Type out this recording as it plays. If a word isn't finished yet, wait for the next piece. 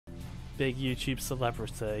big YouTube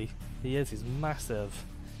celebrity. He is, he's massive.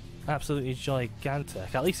 Absolutely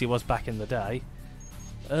gigantic. At least he was back in the day.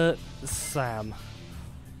 Sam.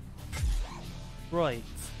 Right.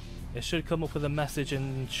 It should come up with a message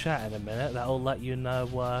in chat in a minute that'll let you know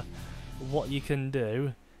what you can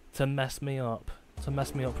do to mess me up. To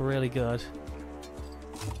mess me up really good.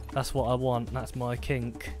 That's what I want, that's my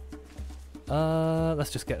kink.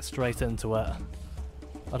 Let's just get straight into it.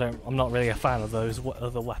 I'm not really a fan of those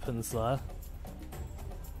other weapons there.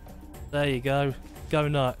 There you go. Go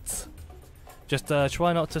nuts. Just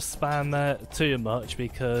try not to spam too much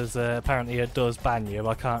because apparently it does ban you.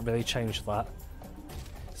 I can't really change that.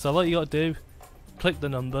 So what you got to do, click the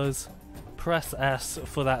numbers, press S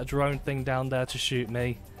for that drone thing down there to shoot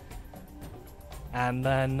me, and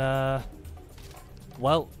then,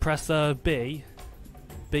 well, press B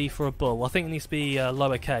for a bull. I think it needs to be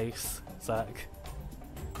lowercase, Zach.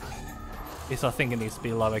 Yes, I think it needs to be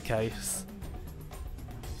lowercase.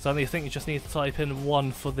 So I think you just need to type in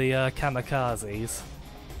 1 for the kamikazes.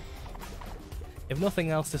 If nothing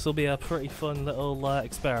else, this will be a pretty fun little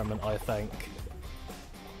experiment, I think.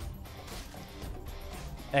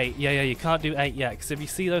 8, yeah, you can't do 8 yet, because if you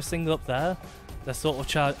see those things up there, they're sort of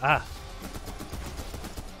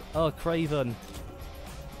Oh, Craven.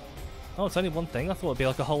 Oh, it's only one thing. I thought it'd be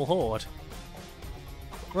like a whole horde.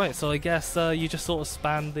 Right, so I guess you just sort of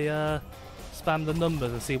spam the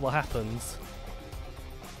numbers and see what happens.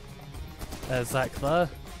 There's Zach there.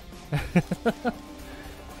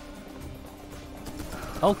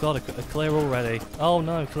 Oh god, a clear already. Oh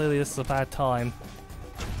no, clearly this is a bad time.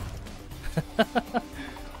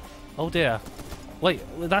 Oh dear. Wait,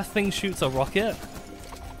 that thing shoots a rocket?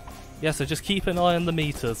 Yeah, so just keep an eye on the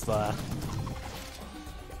meters there.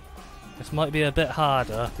 This might be a bit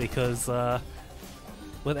harder because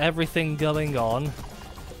with everything going on,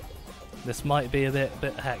 this might be a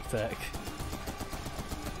bit hectic.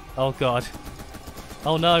 Oh god.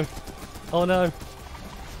 Oh no. Oh no.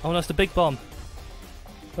 Oh no, it's the big bomb.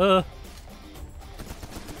 I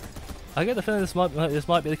get the feeling this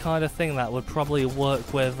might be the kind of thing that would probably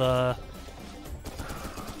work with the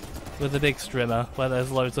big streamer, where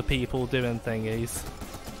there's loads of people doing thingies.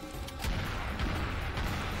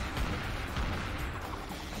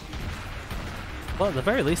 Well, at the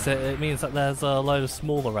very least, it means that there's a load of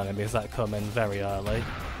smaller enemies that come in very early.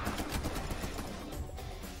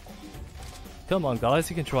 Come on, guys,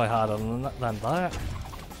 you can try harder than that.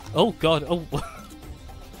 Oh god! Oh.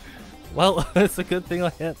 Well, it's a good thing I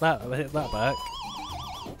hit that back.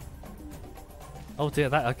 Oh dear,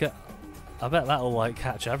 I bet that'll like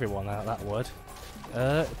catch everyone out. That would.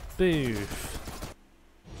 Boof.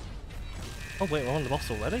 Oh wait, we're on the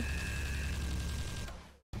boss already.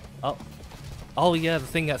 Oh yeah, the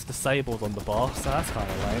thing gets disabled on the boss. That's kind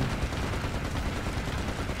of lame.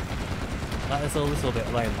 That is a little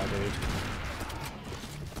bit lame, my dude.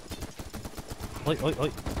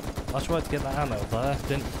 Oi. I tried to get that ammo there,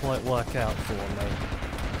 didn't quite work out for me.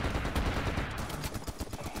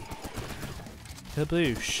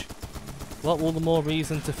 Kaboosh. Well, all the more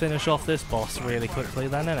reason to finish off this boss really quickly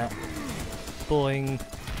then, innit? Boing.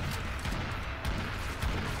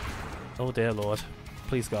 Oh dear lord.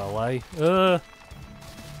 Please go away. I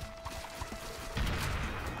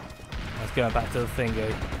was going back to the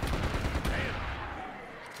thingy.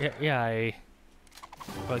 Yay.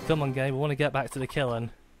 Right, come on game, we want to get back to the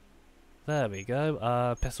killing. There we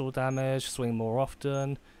go. Pistol damage, swing more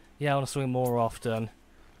often. Yeah, I want to swing more often.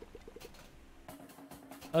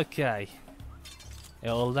 Okay.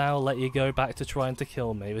 It'll now let you go back to trying to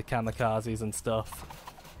kill me with kamikazes and stuff.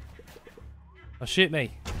 Oh, shoot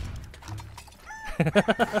me!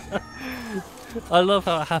 I love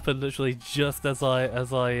how it happened literally just as I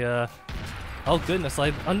oh goodness,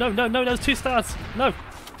 oh no, there's 2 stars! No!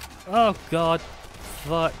 Oh god.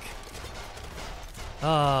 Fuck.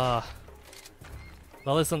 Ah.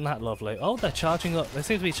 Well, isn't that lovely? Oh, they're charging up. They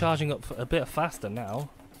seem to be charging up a bit faster now.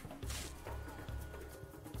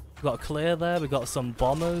 We've got clear there. We've got some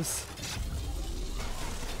bombers.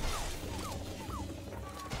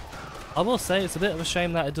 I will say it's a bit of a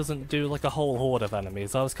shame that it doesn't do like a whole horde of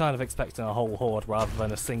enemies. I was kind of expecting a whole horde rather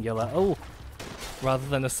than a singular. Oh, rather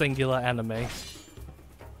than a singular enemy,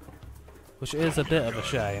 which is a bit of a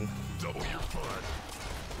shame.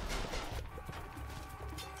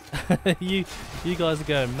 you guys are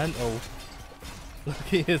going mental.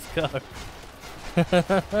 Look at his go.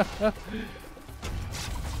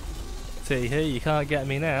 See here, you can't get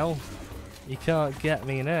me now. You can't get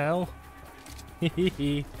me now.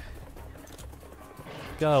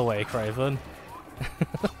 Go away, Craven.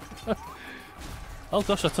 Oh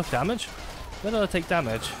gosh, I took damage. Where did I take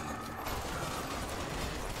damage?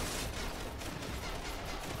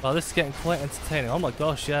 Oh, this is getting quite entertaining. Oh my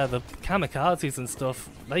gosh, yeah, the kamikazes and stuff,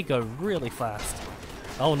 they go really fast.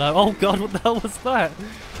 Oh no, oh god, what the hell was that?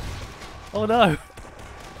 Oh no.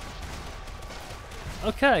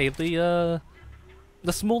 Okay, the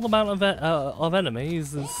small amount of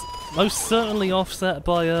enemies is most certainly offset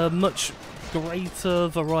by a much greater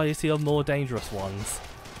variety of more dangerous ones.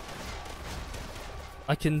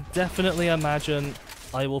 I can definitely imagine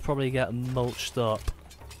I will probably get mulched up.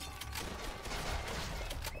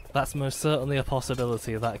 That's most certainly a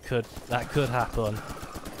possibility that could happen.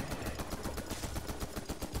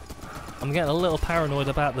 I'm getting a little paranoid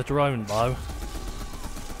about the drone though.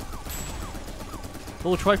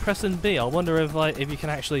 Oh, try pressing B. I wonder if you can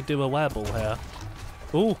actually do a wereball here.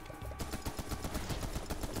 Ooh.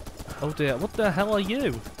 Oh dear, what the hell are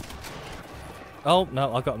you? Oh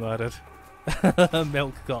no, I got murdered.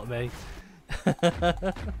 Milk got me.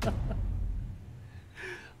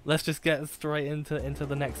 Let's just get straight into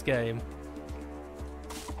the next game.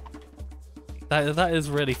 That is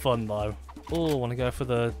really fun though. Oh, I want to go for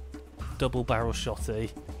the double barrel shotty.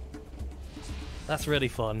 That's really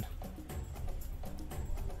fun.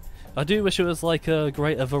 I do wish it was like a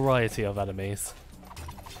greater variety of enemies.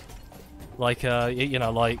 Like you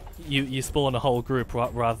know, like you spawn a whole group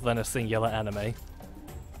rather than a singular enemy.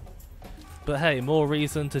 But hey, more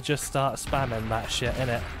reason to just start spamming that shit,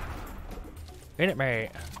 innit? Innit, mate?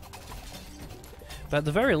 But at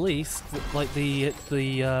the very least, like the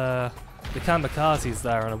kamikazes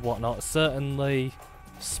there and whatnot certainly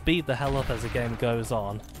speed the hell up as the game goes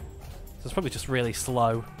on. So it's probably just really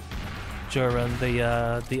slow during the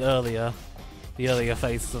earlier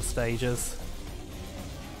phases of stages.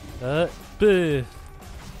 Boo!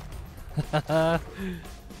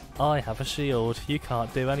 I have a shield. You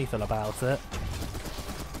can't do anything about it.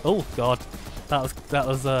 Oh god, that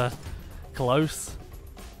was close.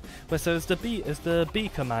 Wait, so is the B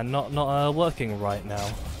command not working right now?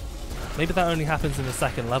 Maybe that only happens in the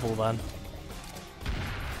second level then.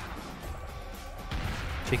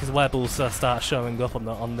 Because wereballs start showing up on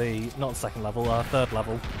the not second level, third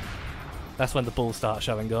level. That's when the balls start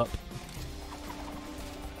showing up.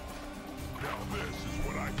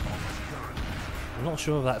 I'm not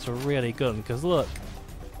sure if that's a really gun, because look,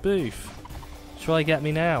 boof. Try get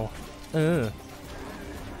me now. You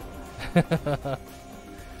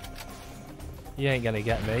ain't gonna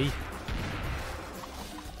get me.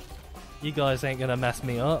 You guys ain't gonna mess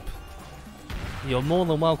me up. You're more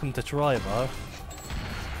than welcome to try though.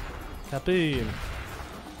 Kaboom!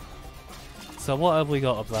 So what have we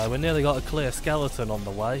got up there? We nearly got a clear skeleton on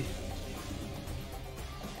the way.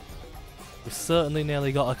 We certainly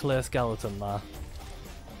nearly got a clear skeleton there.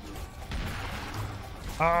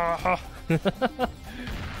 Ah!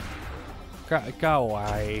 Go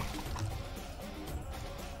away.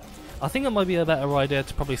 I think it might be a better idea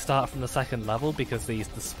to probably start from the second level because the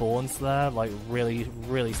spawns there like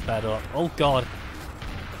really sped up. Oh god!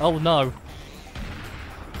 Oh no!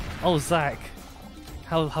 Oh Zach!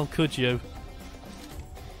 How could you?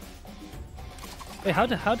 Wait, how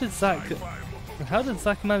did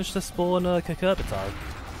Zach manage to spawn a Cucurbito?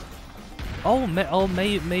 Oh,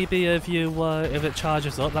 maybe if it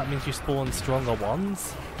charges up, that means you spawn stronger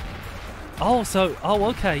ones. Oh,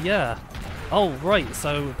 okay, yeah. Oh, right.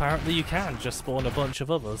 So apparently you can just spawn a bunch of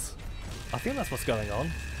others. I think that's what's going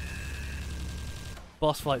on.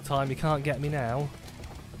 Boss fight time. You can't get me now.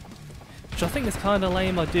 Which I think is kind of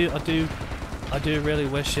lame. I do really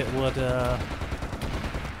wish it would. I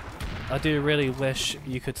do really wish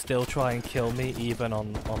you could still try and kill me even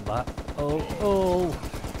on that. Oh.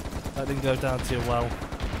 That didn't go down too well.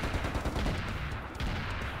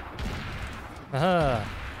 Aha!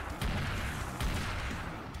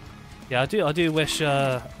 Yeah, I do wish,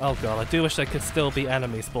 oh god, I do wish there could still be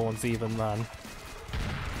enemy spawns even then.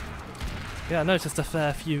 Yeah, I noticed a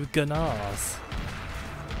fair few Gunnars.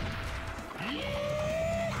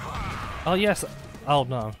 Oh yes, oh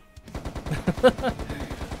no.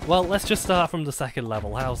 Well, let's just start from the second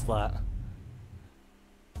level, how's that?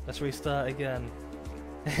 Let's restart again.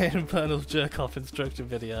 Infernal's jerk-off instruction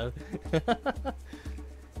video.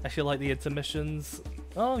 Actually like the intermissions.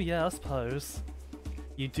 Oh yeah, I suppose.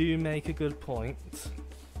 You do make a good point.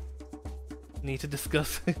 Need to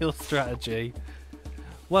discuss your strategy.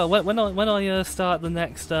 Well, when I start the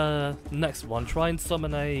next one, try and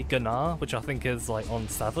summon a Gunnar, which I think is like on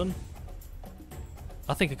 7.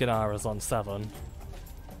 I think a Gunnar is on 7.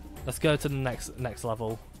 Let's go to the next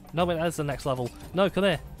level. No, wait, that's the next level. No, come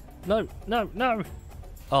here. No.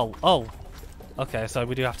 Oh. Okay, so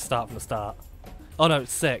we do have to start from the start. Oh no,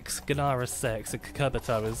 it's 6. Gunnar is 6. And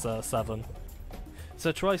Cucurbito is 7.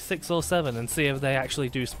 So try 6 or 7 and see if they actually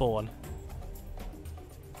do spawn.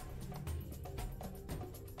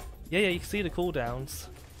 Yeah, you can see the cooldowns.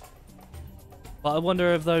 But I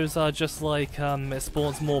wonder if those are just like, it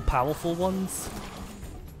spawns more powerful ones?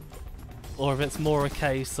 Or if it's more a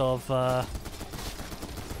case of,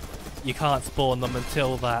 you can't spawn them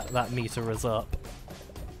until that meter is up.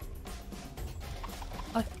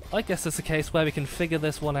 I guess it's a case where we can figure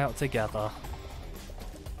this one out together.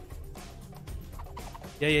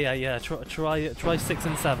 Yeah. Try 6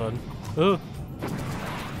 and 7. Ooh.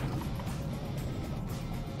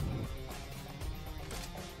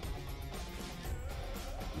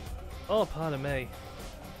 Oh, pardon me.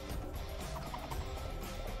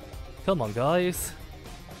 Come on, guys.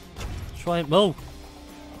 Try and... Oh!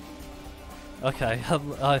 Okay,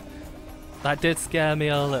 that did scare me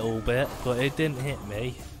a little bit, but it didn't hit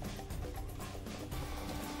me.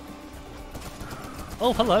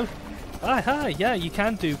 Oh, hello! Hi, yeah, you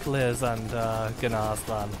can do clears and Gunnars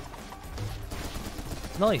then.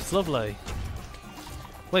 Nice, lovely.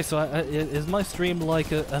 Wait, so is my stream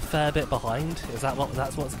like a fair bit behind? Is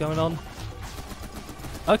that's what's going on?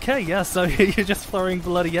 Okay, yeah, so you're just throwing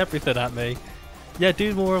bloody everything at me. Yeah,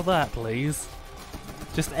 do more of that, please.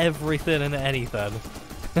 Just everything and anything.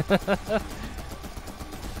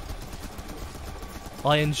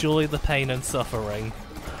 I enjoy the pain and suffering.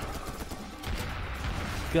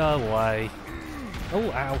 Go away. Oh,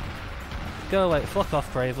 ow. Go away. Fuck off,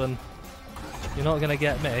 Craven. You're not gonna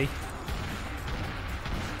get me.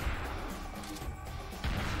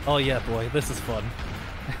 Oh yeah, boy, this is fun.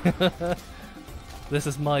 This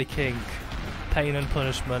is my kink. Pain and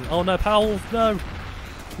punishment. Oh no, Power Wolf, no!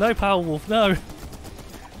 No, Power Wolf, no!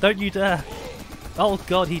 Don't you dare! Oh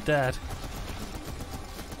god, he dared.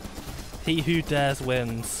 He who dares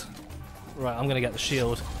wins. Right, I'm gonna get the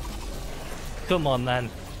shield. Come on then.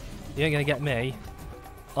 You ain't gonna get me.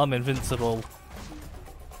 I'm invincible.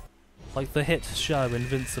 Like the hit show,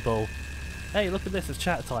 Invincible. Hey, look at this, it's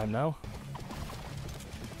chat time now.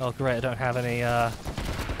 Oh great, I don't have any, I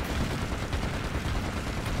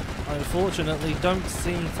unfortunately don't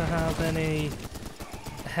seem to have any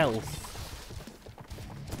health.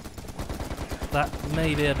 That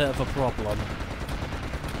may be a bit of a problem.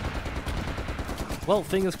 Well,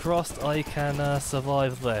 fingers crossed I can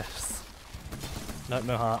survive this. Nope,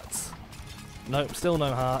 no hearts. Nope, still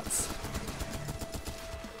no hearts.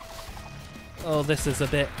 Oh, this is a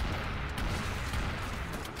bit...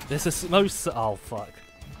 This is most... Oh, fuck.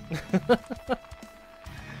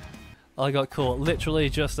 I got caught literally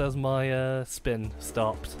just as my spin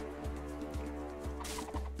stopped.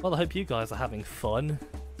 Well, I hope you guys are having fun.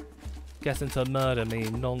 Getting to murder me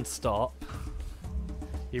non-stop.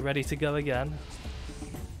 You ready to go again?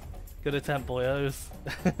 Good attempt, boyos.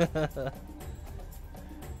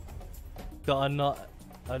 Got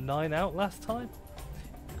a 9 out last time?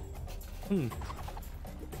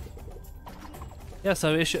 Yeah,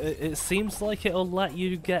 so it seems like it'll let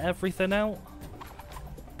you get everything out.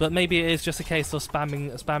 But maybe it is just a case of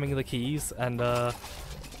spamming the keys, and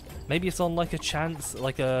maybe it's on like a chance,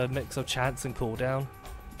 like a mix of chance and cooldown.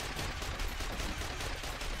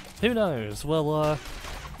 Who knows? We'll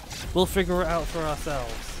figure it out for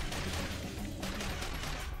ourselves.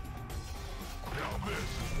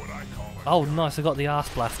 Oh nice, I got the arse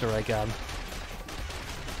blaster again.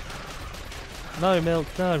 No, Milk,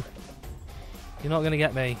 no. You're not gonna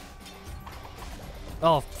get me.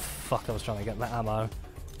 Oh fuck, I was trying to get that ammo.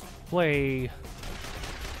 Whee!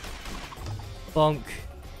 Bonk.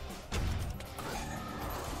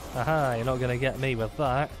 Aha, you're not gonna get me with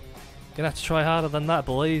that. Gonna have to try harder than that,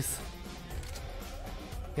 boys.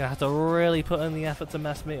 Gonna have to really put in the effort to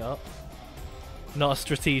mess me up. Not a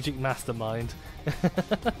strategic mastermind.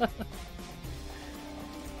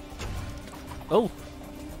 Oh!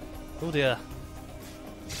 Oh dear.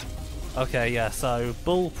 Okay, yeah, so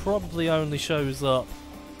Bull probably only shows up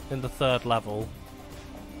in the 3rd level.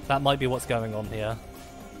 That might be what's going on here.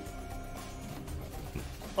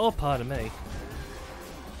 Oh, pardon me.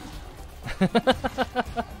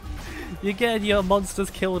 You're getting your monsters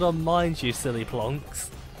killed on mines, you silly plonks.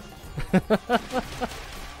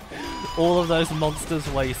 All of those monsters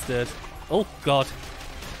wasted. Oh god.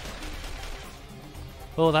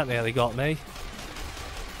 Oh, that nearly got me.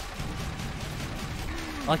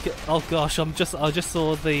 Oh gosh, I just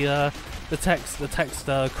saw the text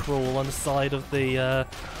crawl on the side of the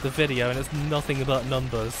video, and it's nothing but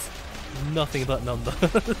numbers. Nothing but numbers.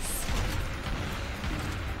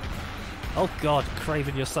 Oh god,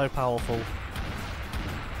 Craven, you're so powerful.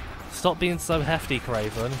 Stop being so hefty,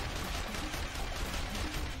 Craven.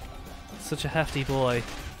 Such a hefty boy.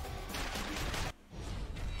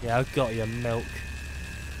 Yeah, I've got your Milk.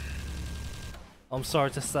 I'm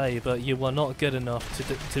sorry to say, but you were not good enough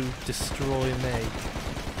to destroy me.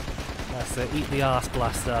 That's it, eat the arse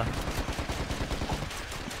blaster.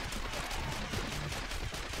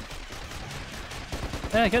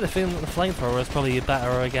 Yeah, I get the feeling that the flamethrower is probably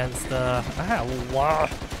better against,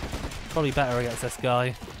 probably better against this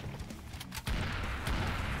guy.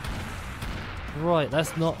 Right,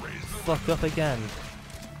 let's not fuck up again.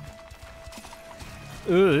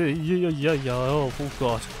 Oh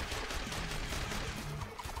god.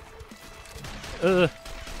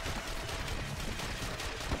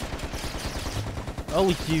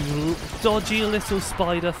 Oh, you dodgy little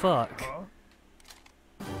spider fuck.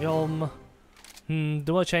 Yum.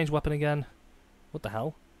 Do I change weapon again? What the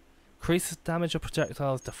hell? Increases damage of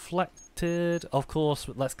projectiles deflected. Of course,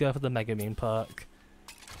 let's go for the Megamune perk.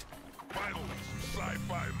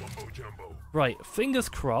 Right, fingers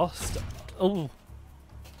crossed. Oh.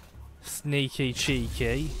 Sneaky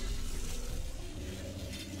cheeky.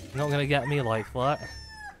 Not gonna get me like that.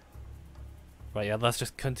 Right, yeah, let's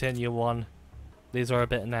just continue on. These are a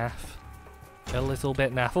bit naff. A little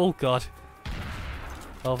bit naff. Oh god.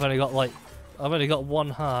 I've only got one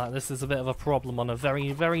heart. This is a bit of a problem on a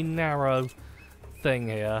very, very narrow thing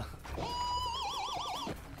here.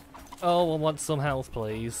 Oh, I want some health,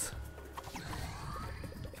 please.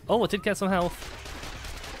 Oh, I did get some health.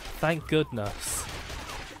 Thank goodness.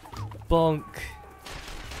 Bonk.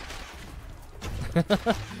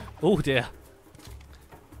 Oh dear.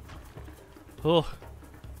 Oh,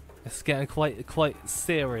 it's getting quite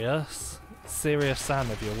serious. Serious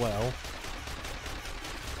Sam, if you will.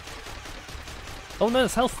 Oh no,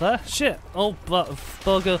 there's health there. Shit. Oh,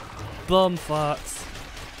 bugger, bum farts.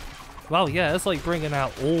 Wow, yeah, it's like bringing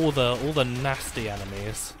out all the nasty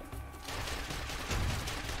enemies.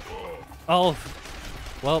 Oh,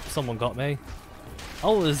 well, someone got me.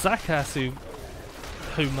 Oh, it was Zakas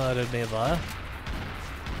who murdered me there.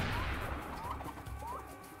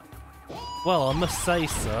 Well, I must say,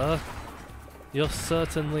 sir, you're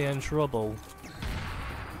certainly in trouble.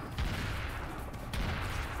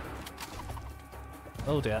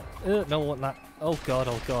 Oh dear. No, I want that. Oh god,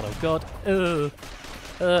 oh god, oh god.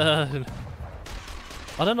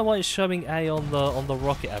 I don't know why it's showing A on the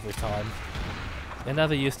rocket every time. It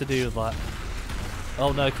never used to do that.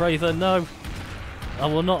 Oh no, Craven, no! I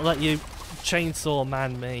will not let you chainsaw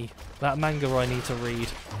man me. That manga I need to read.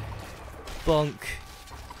 Bonk.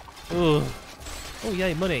 Ugh. Oh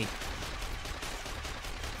yay, money.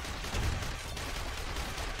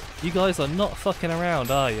 You guys are not fucking around,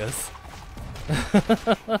 are yous?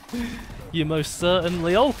 You most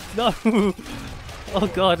certainly. Oh no! Oh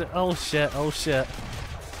god! Oh shit! Oh shit!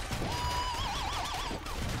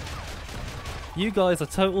 You guys are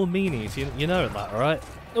total meanies. You know that, right?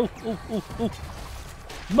 Oh oh oh oh!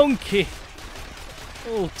 Monkey!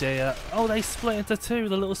 Oh dear! Oh, they split into two.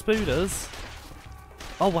 The little spooders.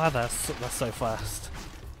 Oh wow, that's so fast.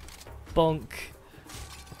 Bonk!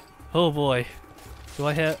 Oh boy! Do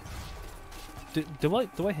I hear? Do I?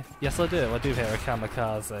 Yes, I do. I do hear a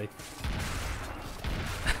kamikaze.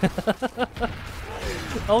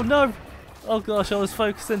 Oh no! Oh gosh, I was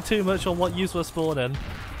focusing too much on what yous were spawning.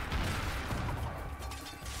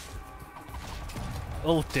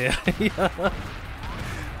 Oh dear.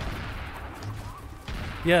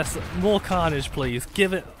 Yes, more carnage, please.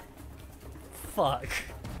 Give it. Fuck.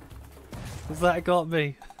 That got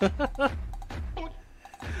me.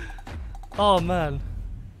 Oh man.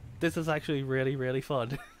 This is actually really, really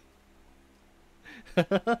fun.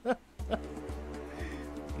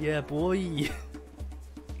 Yeah, boy.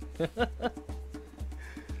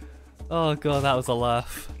 Oh god, that was a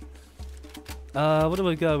laugh. What do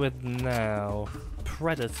we go with now?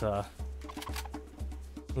 Predator.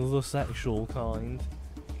 The sexual kind.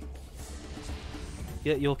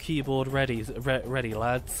 Get your keyboard ready, ready,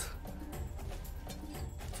 lads.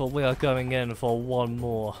 For we are going in for one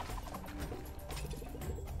more.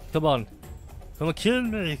 Come on. Come on, kill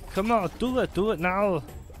me. Come on, do it now.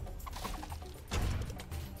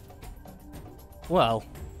 Well,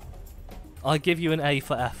 I'll give you an A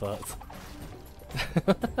for effort.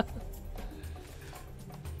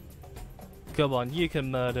 Come on, you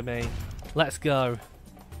can murder me. Let's go.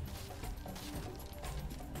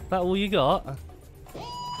 That all you got?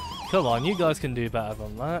 Come on, you guys can do better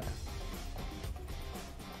than that.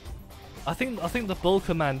 I think the bull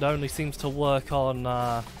command only seems to work on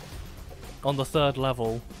the 3rd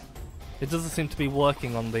level. It doesn't seem to be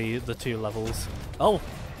working on the 2 levels. Oh,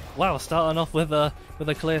 wow! Starting off with a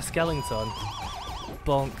clear skeleton.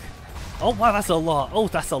 Bonk. Oh wow, that's a lot. Oh,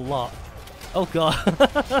 that's a lot. Oh god.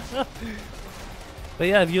 But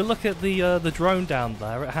yeah, if you look at the drone down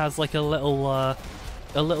there, it has like a little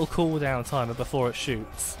cooldown timer before it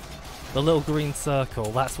shoots. The little green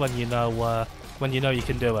circle. That's when you know you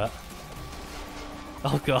can do it.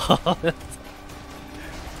 Oh god.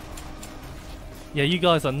 Yeah, you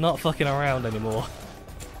guys are not fucking around anymore.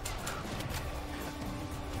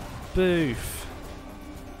 Boof.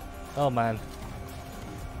 Oh man.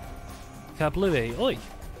 Kablooey. Oi!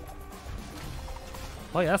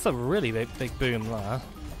 Oh yeah, that's a really big boom there.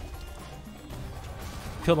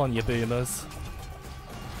 Come on, you boomers.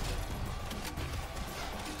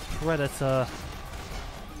 Predator.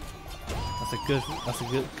 That's a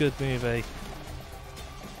good movie.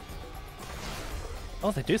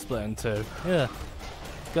 Oh, they do split in two. Yeah.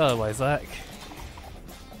 Go away, Zach.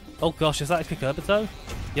 Oh gosh, is that a Cucurbito?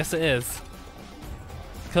 Yes, it is.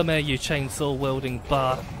 Come here, you chainsaw wielding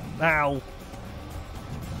bar. Ow!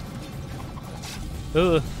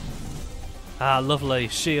 Ugh. Ah, lovely.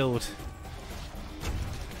 Shield.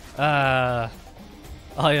 Ah.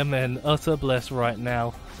 I am in utter bliss right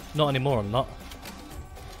now. Not anymore, I'm not.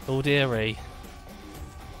 Oh dearie.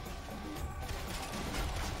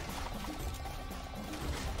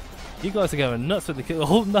 You guys are going nuts with the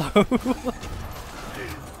oh no!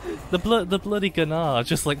 the bloody Gunnar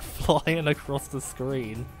just like flying across the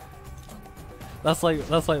screen. That's like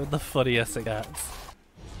the funniest it gets.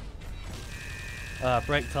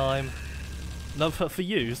 Break time. No for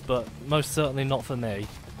yous, but most certainly not for me.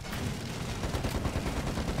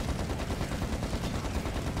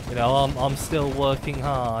 You know, I'm still working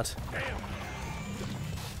hard.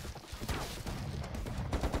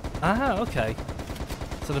 Ah, okay.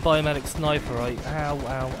 So the biomedic sniper, right? Ow,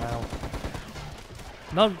 ow, ow.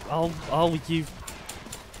 No, oh, you...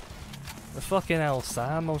 The fucking hell,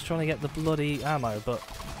 Sam. I was trying to get the bloody ammo, but...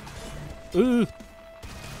 Ooh!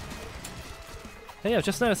 Hey, I've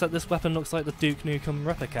just noticed that this weapon looks like the Duke Nukem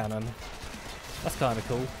Ripper Cannon. That's kind of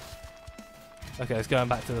cool. Okay, it's going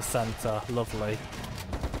back to the centre. Lovely.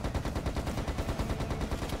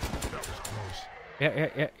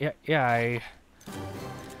 Yeah.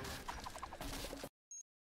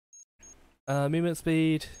 Movement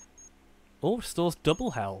speed. Oh, restores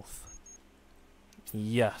double health.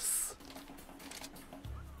 Yes.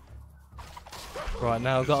 Right,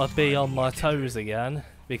 now I've got to be on my toes again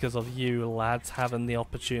because of you lads having the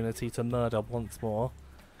opportunity to murder once more.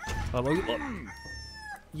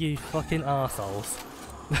 You fucking arseholes.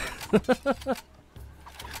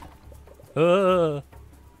 Oh,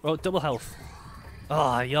 double health.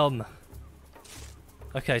 Ah, yum.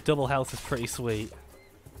 Okay, double health is pretty sweet.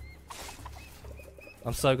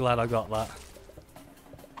 I'm so glad I got that.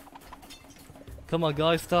 Come on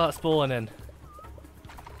guys, start spawning.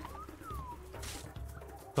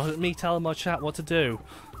 Got me telling my chat what to do.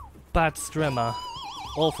 Bad strimmer.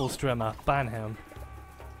 Awful strimmer. Ban him.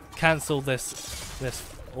 Cancel this.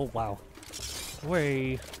 Oh wow.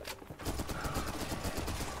 Whee.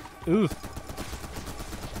 Ooh.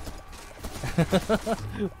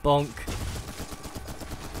 Bonk.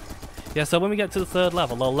 Yeah, so when we get to the third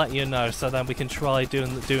level, I'll let you know, so then we can try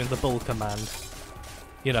doing the bull command.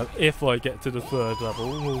 You know, if I get to the third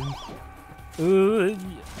level. Ooh.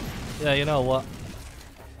 Yeah, you know what?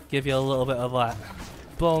 Give you a little bit of that.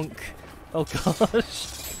 Bonk. Oh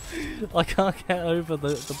gosh. I can't get over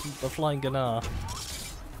the flying Gunnar.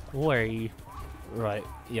 Wait. Right,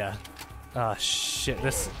 yeah. Ah shit,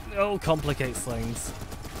 this complicates things.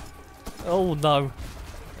 Oh no.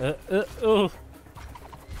 Oh.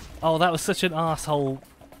 Oh, that was such an asshole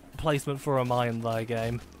placement for a mine there,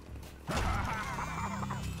 game.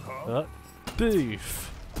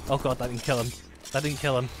 Boof. Oh god, that didn't kill him. That didn't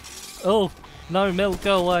kill him. Oh, no, Milk,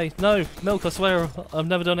 go away. No, Milk, I swear I've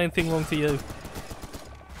never done anything wrong to you.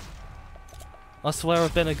 I swear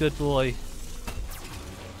I've been a good boy.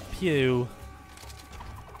 Pew.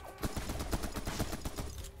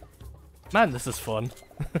 Man, this is fun.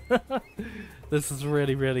 This is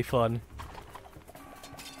really, really fun.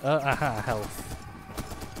 Health.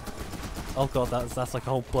 Oh god, that's like a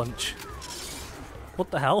whole bunch. What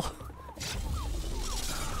the hell?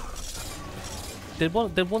 Did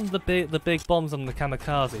one of the big bombs on the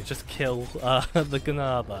kamikaze just kill the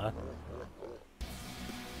Gunnar there?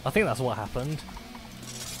 I think that's what happened.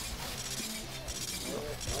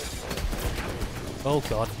 Oh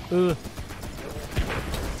god. Ugh.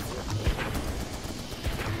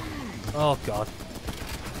 Oh god.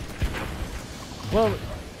 Well,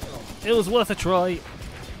 it was worth a try.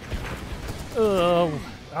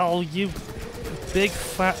 Oh, you big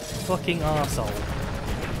fat fucking arsehole.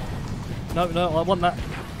 No, I want that.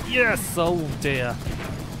 Yes! Oh dear.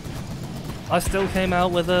 I still came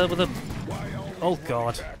out with a... Oh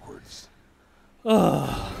god.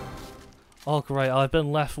 Oh great, I've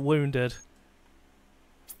been left wounded.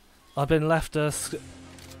 I've been left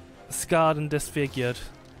scarred and disfigured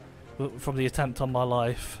from the attempt on my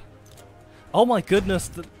life. Oh my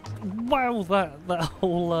goodness! Wow, that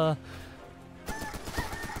whole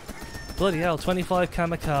bloody hell! 25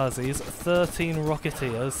 kamikazes, 13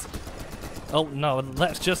 rocketeers. Oh no!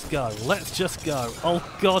 Let's just go. Let's just go. Oh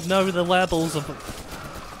god, no! The levels of.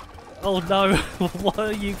 Oh no! What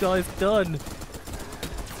have you guys done?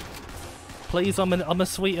 Please, I'm a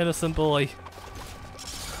sweet innocent boy.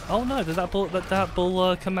 Oh no! Did that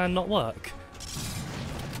bull command not work?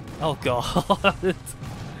 Oh god!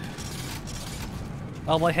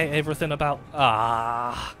 Oh, I hate everything about.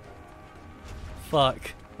 Ah!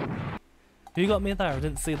 Fuck! Who got me there? I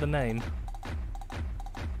didn't see the name.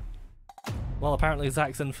 Well, apparently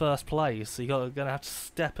Zach's in first place, so you're gonna have to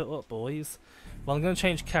step it up, boys. Well, I'm gonna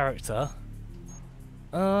change character.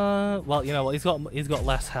 Well, you know what? He's got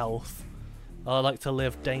less health. I like to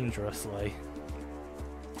live dangerously.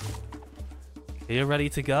 Are you ready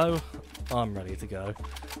to go? I'm ready to go.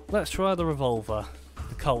 Let's try the revolver.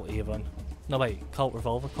 The Colt, even. No, wait. Colt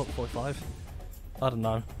revolver? Colt 45? I don't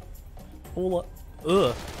know.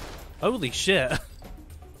 Ugh. Holy shit.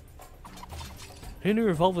 Who knew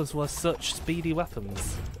revolvers were such speedy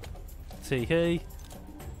weapons? Tee-hee.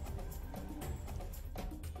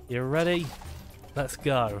 You ready? Let's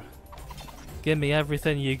go. Give me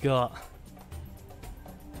everything you got.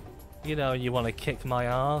 You know you want to kick my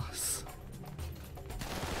ass.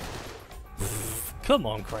 Come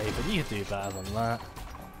on, Craven, you can do better than that.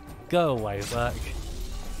 Go away, Zach.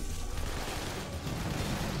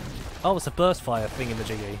 Oh, it's a burst fire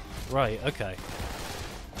thingamajiggy. Right, okay.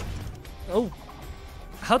 Oh.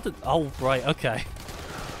 How did... Oh, right, okay.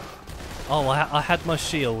 Oh, I had my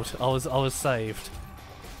shield. I was saved.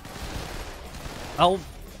 Oh.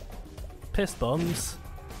 Piss bums.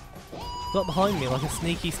 Got behind me like a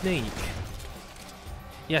sneaky sneak.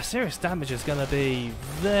 Yeah, serious damage is gonna be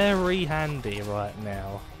very handy right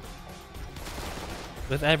now.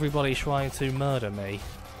 With everybody trying to murder me.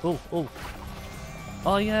 Oh, oh.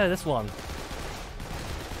 Oh yeah, this one.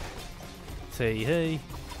 Tee-hee.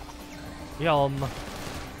 Yum.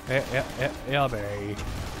 Yummy.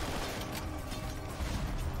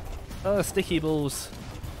 Oh, sticky balls.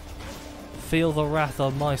 Feel the wrath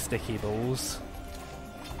of my sticky balls.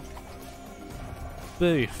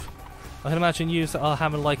 Boof. I can imagine you are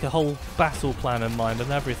having like a whole battle plan in mind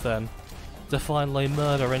and everything to finally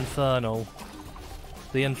murder Infernal.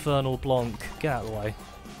 The Infernal Blanc. Get out of the way.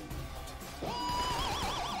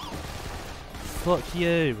 Fuck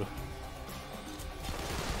you.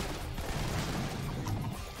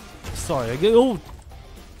 Sorry,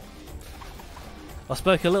 I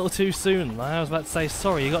spoke a little too soon. I was about to say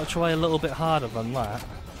sorry, you got to try a little bit harder than that.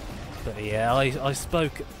 But yeah, I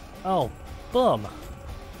spoke... Oh, bum.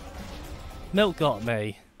 Milk got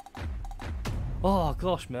me. Oh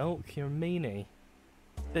gosh, Milk, you're a meanie.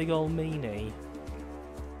 Big old meanie.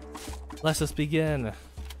 Let's just begin.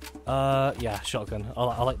 Yeah, shotgun.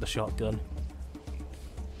 I like the shotgun.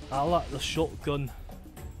 I like the shotgun.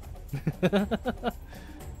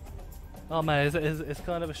 Oh man, it's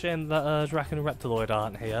kind of a shame that Draken and Reptiloid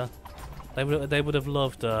aren't here. They would have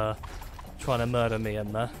loved trying to murder me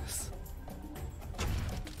in this.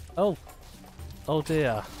 Oh, oh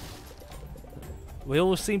dear. We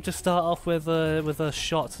always seem to start off with a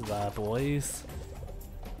shot there, boys.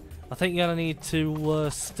 I think you're gonna need to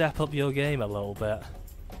step up your game a little bit.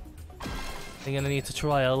 You're gonna need to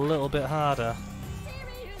try a little bit harder.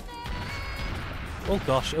 Oh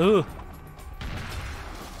gosh, ooh!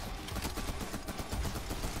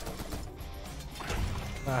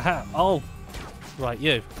 Aha! Oh! Right,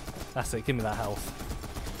 you. That's it, give me that health.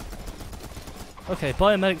 Okay,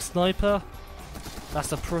 Biomedic Sniper.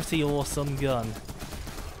 That's a pretty awesome gun.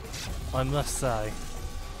 I must say.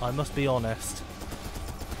 I must be honest.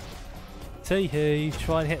 Tee-hee,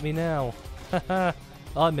 try and hit me now. Haha,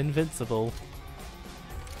 I'm invincible.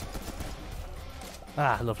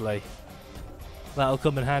 Ah, lovely. That'll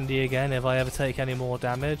come in handy again if I ever take any more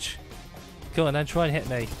damage. Come on then, try and hit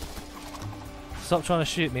me. Stop trying to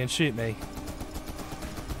shoot me and shoot me.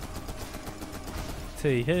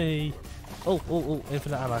 Tee-hee. Oh, oh, oh,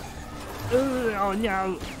 infinite ammo. Oh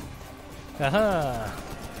no! Haha!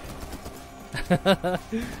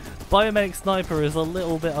 Biomedic Sniper is a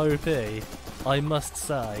little bit OP, I must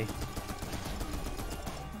say.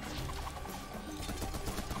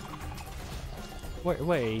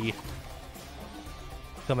 Wait.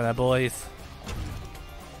 Come on there, boys.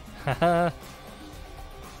 Haha.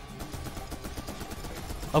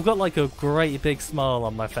 I've got like a great big smile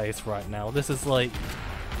on my face right now. This is like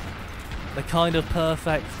the kind of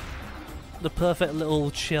perfect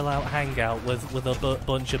little chill out hangout with a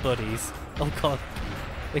bunch of buddies. Oh god,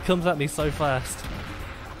 it comes at me so fast.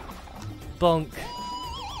 Bonk.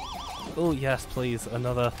 Oh yes, please,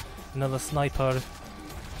 another sniper.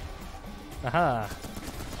 Aha.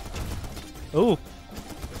 Oh.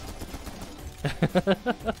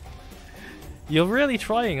 You're really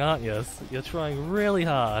trying, aren't you? You're trying really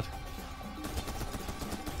hard.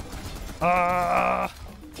 Ah!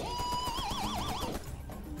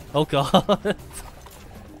 Oh god.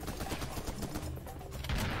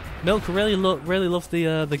 Milk really loves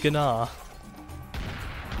the Gunnar.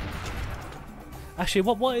 Actually,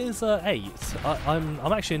 what is 8?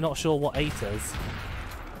 I'm actually not sure what 8 is.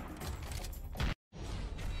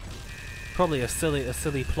 Probably a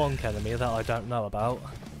silly plonk enemy that I don't know about.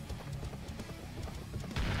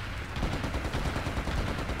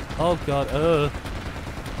 Oh god,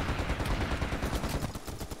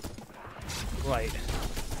 Right.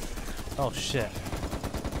 Oh shit.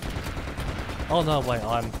 Oh no, wait,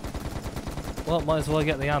 well, might as well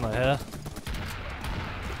get the ammo here.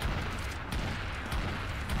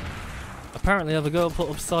 Apparently I've got to put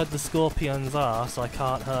upside the scorpion's arse, so I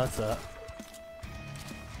can't hurt it.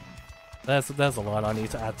 There's a line I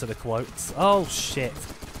need to add to the quotes. Oh shit.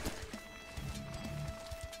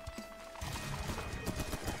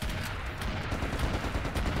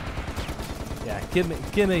 Yeah,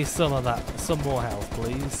 give me some of that, some more health,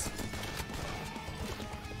 please.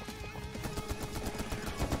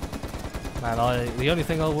 Man, the only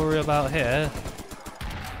thing I'll worry about here...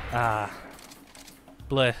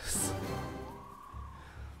 Bliss.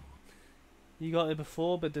 You got it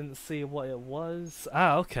before but didn't see what it was?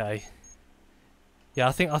 Ah, okay. Yeah,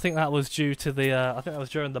 I think that was due to the I think that was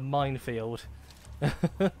during the minefield.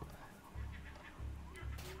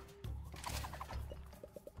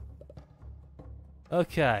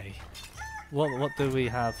 Okay. What do we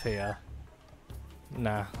have here?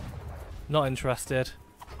 Nah. Not interested.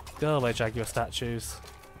 Go away, Jaguar statues.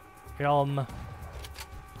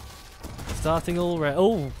 Starting already.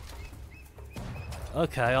 Oh!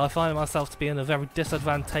 Okay, I find myself to be in a very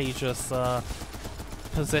disadvantageous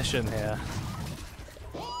position here.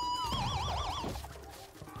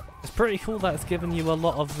 It's pretty cool that it's given you a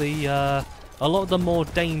lot of the more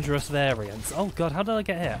dangerous variants. Oh god, how did I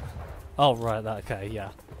get hit? Oh right, okay,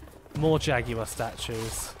 yeah. More Jaguar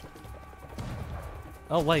statues.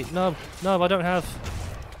 Oh wait, no, I don't have.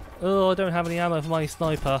 Oh, I don't have any ammo for my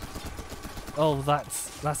sniper. Oh,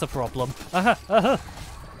 that's a problem. Aha, aha.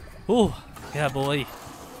 Ooh, yeah, boy.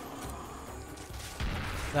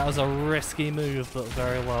 That was a risky move, but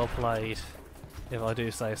very well played, if I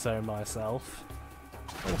do say so myself.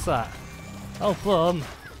 What's that? Oh, plum.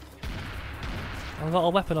 I got a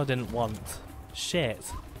weapon I didn't want.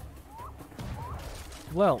 Shit.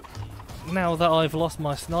 Well, now that I've lost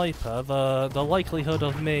my sniper, the likelihood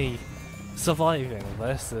of me surviving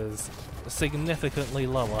this is significantly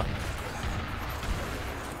lower.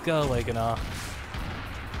 Go away, Gunnar.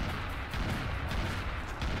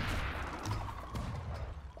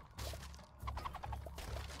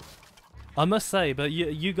 I must say, but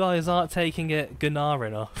you guys aren't taking it Gunnar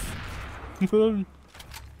enough.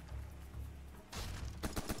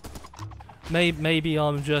 Maybe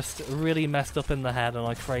I'm just really messed up in the head and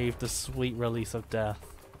I crave the sweet release of death.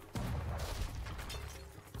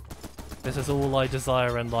 This is all I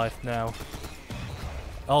desire in life now.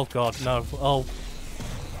 Oh god, no. Oh.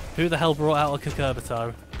 Who the hell brought out a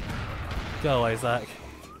Cucurbito? Go away, Zach.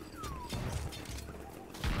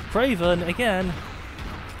 Craven, again!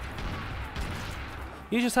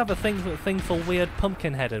 You just have a thing for weird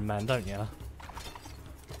pumpkin-headed men, don't you?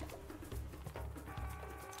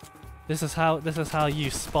 This is how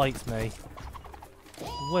you spite me.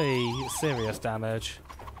 Way serious damage.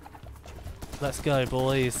 Let's go,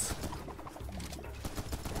 boys.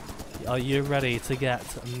 Are you ready to get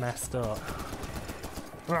messed up?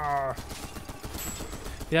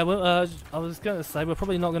 Yeah, well, I was going to say we're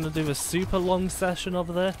probably not going to do a super long session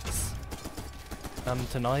of this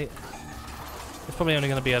tonight. It's probably only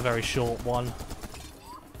going to be a very short one.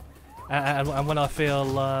 And when I feel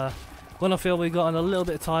we've gotten a little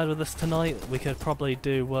bit tired of this tonight, we could probably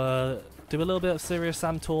do a little bit of Serious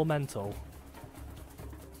Sam Tormental.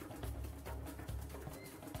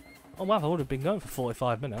 Oh wow, I would have been going for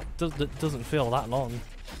 45 minutes. Doesn't feel that long.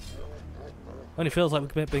 Only feels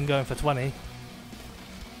like we've been going for 20.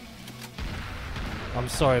 I'm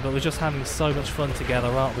sorry, but we're just having so much fun together,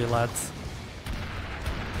 aren't we, lads?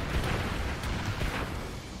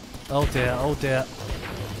 Oh dear, oh dear.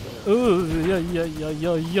 Ooh,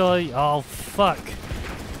 yeah. Oh, fuck.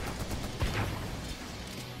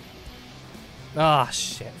 Ah,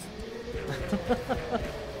 shit.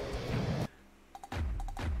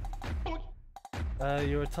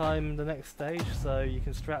 You're timed the next stage, so you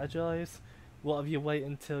can strategize. What have you wait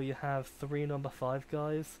until you have 3 number 5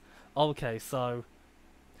 guys? Okay, so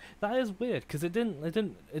that is weird because it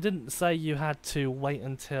didn't say you had to wait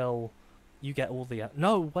until you get all the.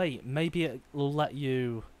 No, wait. Maybe it'll let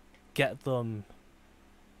you get them.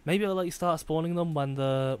 Maybe it'll let you start spawning them when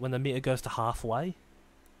the meter goes to halfway.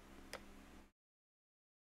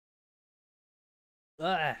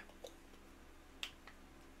 Ah.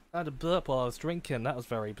 I had a burp while I was drinking. That was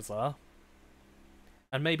very bizarre.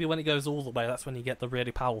 And maybe when it goes all the way, that's when you get the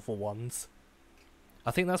really powerful ones.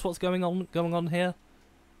 I think that's what's going on here.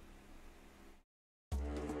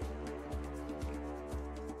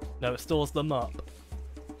 No, it stores them up.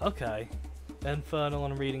 Okay. Infernal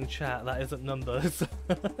on reading chat. That isn't numbers.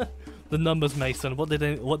 The numbers, Mason. What did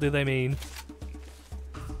they mean?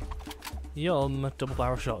 Yum. Double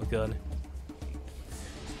barrel shotgun.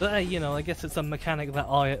 But hey, you know, I guess it's a mechanic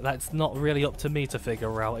that's not really up to me to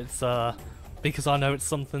figure out. It's because I know it's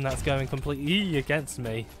something that's going completely against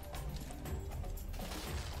me.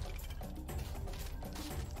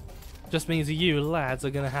 Just means you lads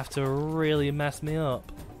are gonna have to really mess me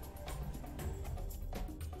up.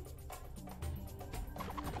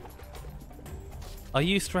 Are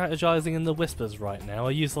you strategizing in the whispers right now?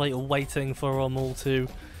 Are you like waiting for them all to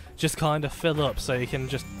just kind of fill up so you can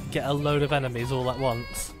just get a load of enemies all at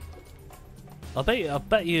once? I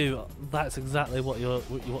bet you that's exactly what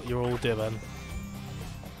you're all doing.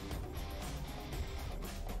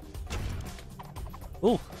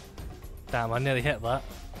 Ooh, damn! I nearly hit that.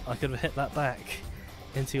 I could have hit that back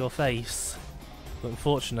into your face, but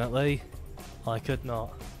unfortunately, I could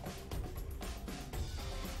not.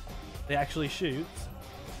 They actually shoot.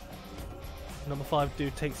 Number 5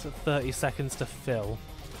 dude takes 30 seconds to fill.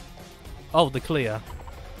 Oh, the clear.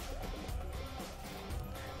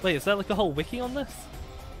 Wait, is there like a whole wiki on this?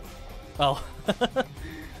 Oh.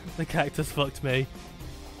 The cactus fucked me.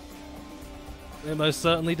 It most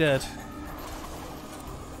certainly did.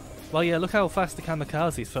 Well, yeah, look how fast the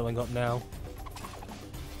kamikaze's filling up now.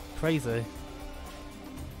 Crazy.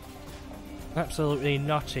 Absolutely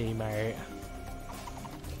nutty, mate.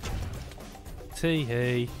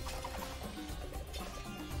 Tee-hee.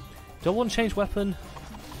 Do I want to change weapon?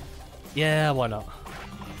 Yeah, why not?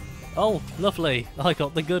 Oh, lovely! I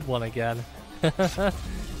got the good one again.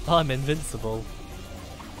 I'm invincible.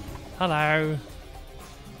 Hello!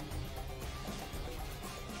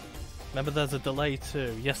 Remember there's a delay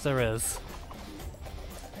too. Yes, there is.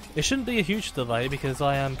 It shouldn't be a huge delay because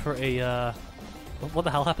I am pretty, What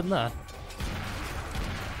the hell happened there?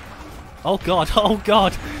 Oh god, oh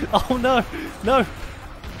god! Oh no! No!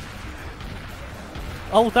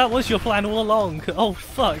 Oh, that was your plan all along! Oh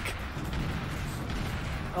fuck!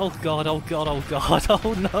 Oh god, oh god, oh god,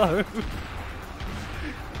 oh no!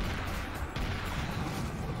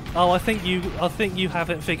 Oh, I think you have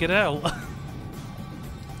it figured out.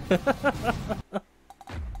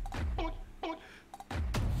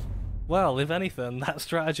 Well, if anything, that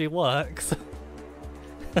strategy works.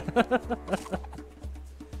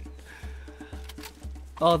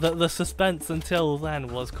 Oh, the suspense until then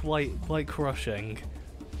was quite crushing.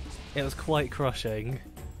 It was quite crushing.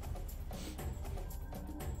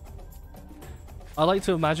 I like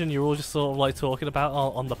to imagine you're all just sort of like talking about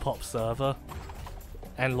on the pop server,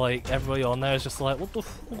 and like everybody on there is just like, what the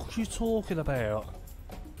fuck are you talking about?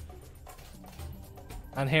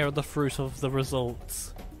 And here are the fruit of the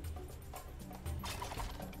results.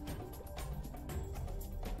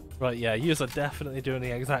 Right, yeah, yous are definitely doing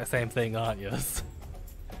the exact same thing, aren't yous?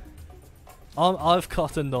 I've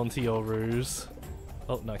cottoned onto your ruse.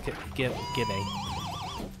 Oh no, gimme.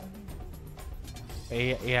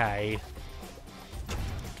 Yay.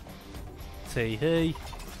 Tee-hee.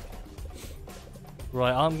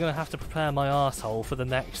 Right, I'm gonna have to prepare my arsehole for the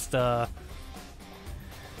next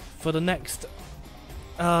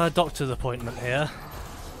doctor's appointment here.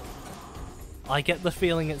 I get the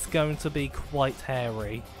feeling it's going to be quite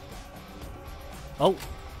hairy. Oh,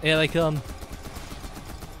 here they come.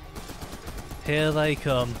 Here they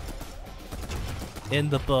come. In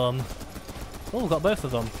the bum. Oh, got both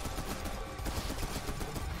of them.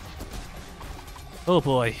 Oh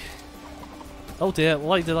boy. Oh dear,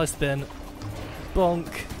 why did I spin? Bonk.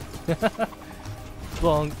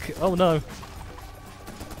 Bonk. Oh no.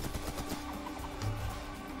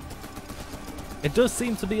 It does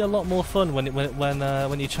seem to be a lot more fun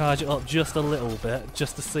when you charge it up just a little bit,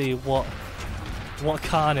 just to see what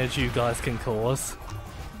carnage you guys can cause.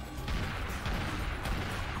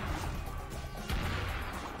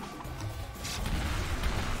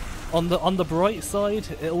 On the bright side,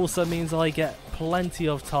 it also means I get plenty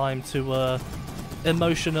of time to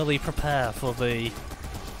emotionally prepare for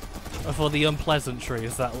for the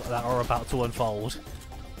unpleasantries that are about to unfold.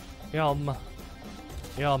 Yum.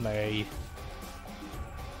 Yummy.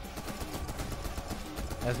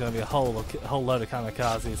 There's going to be a whole load of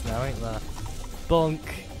kamikazes now, ain't there? Bunk.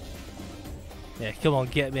 Yeah, come on,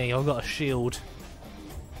 get me. I've got a shield.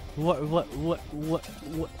 What,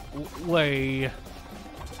 way.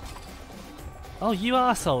 Oh, you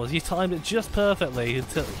assholes! You timed it just perfectly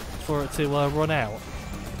for it to run out.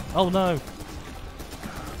 Oh no!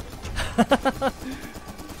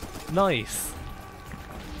 Nice.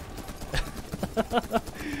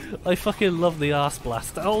 I fucking love the arse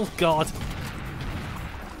blast. Oh god.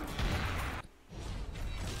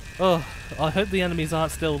 Oh, I hope the enemies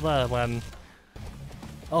aren't still there when...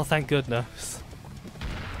 Oh, thank goodness.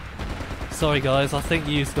 Sorry guys, I think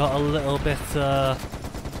you've got a little bit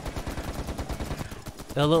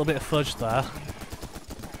fudged there.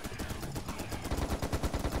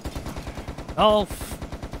 Oh!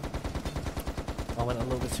 I went a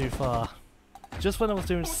little bit too far. Just when I was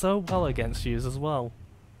doing so well against yous as well.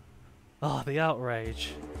 Oh, the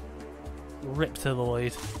outrage.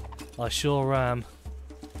 Riptiloid. I sure am.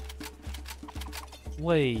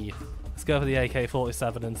 Whee! Let's go for the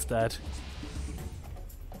AK-47 instead.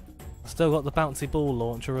 Still got the bouncy ball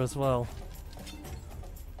launcher as well.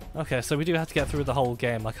 Okay, so we do have to get through the whole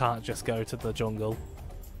game. I can't just go to the jungle.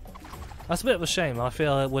 That's a bit of a shame. I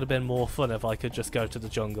feel it would have been more fun if I could just go to the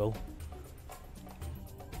jungle.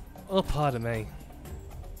 Oh, pardon me.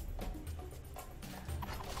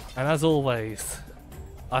 And as always,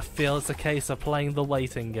 I feel it's a case of playing the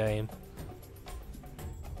waiting game.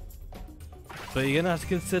 But you're gonna have to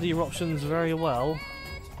consider your options very well,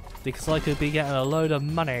 because I could be getting a load of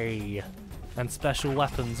money and special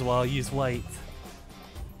weapons while you wait.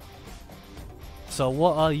 So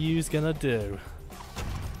what are yous gonna do?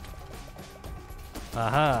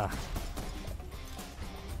 Aha!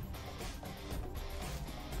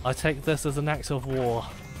 I take this as an act of war.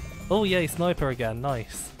 Oh yay, sniper again,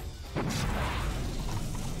 nice.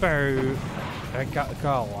 Boo! Go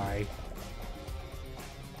away.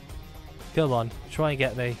 Come on, try and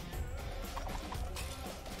get me.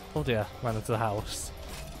 Oh dear, ran into the house.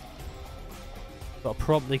 Got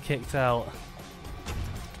promptly kicked out.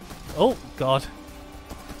 Oh god.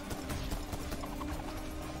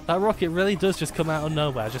 That rocket really does just come out of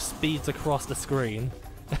nowhere, just speeds across the screen.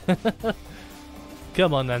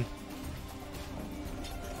 Come on then.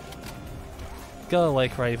 Go away,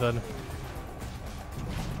 Craven.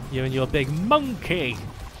 You and your big monkey!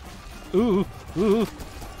 Ooh, ooh.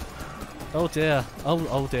 Oh dear,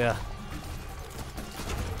 oh dear.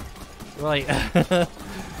 Right.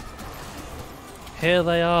 Here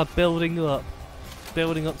they are, building up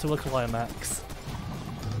to a climax.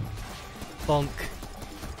 Bonk.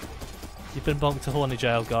 You've been bonked to horny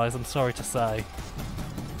jail, guys, I'm sorry to say.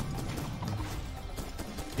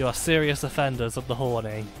 You are serious offenders of the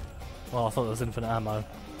horny. Well, I thought there was infinite ammo.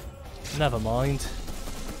 Never mind.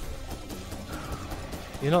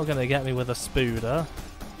 You're not gonna get me with a spooder.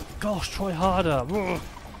 Gosh, try harder!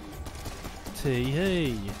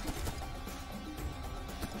 Tee-hee.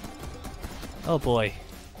 Oh boy.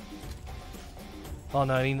 Oh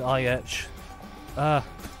no, I mean eye itch.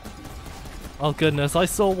 Oh goodness, I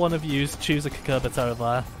saw one of you choose a cucurbita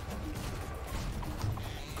there.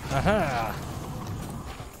 Aha!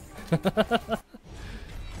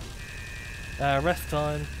 Rest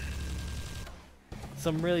time.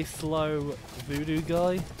 Some really slow voodoo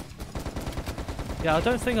guy. Yeah, I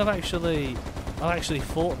don't think I've actually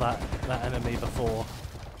fought that enemy before.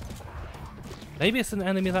 Maybe it's an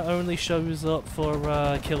enemy that only shows up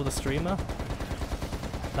for kill the streamer.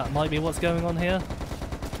 That might be what's going on here.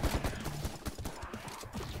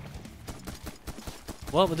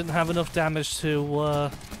 Well, we didn't have enough damage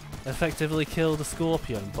to effectively kill the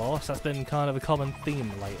Scorpion boss. That's been kind of a common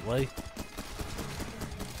theme lately.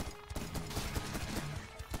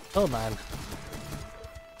 Oh man.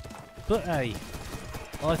 But hey,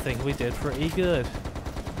 I think we did pretty good.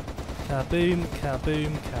 Kaboom,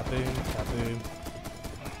 kaboom, kaboom, kaboom.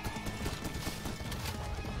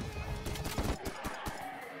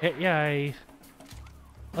 Hit yay!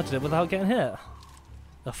 I did it without getting hit.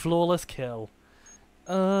 A flawless kill.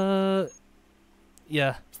 Yeah.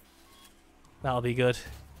 That'll be good.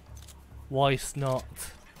 Why's not?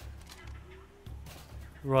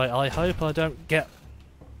 Right, I hope I don't get...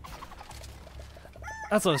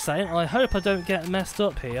 As I was saying, I hope I don't get messed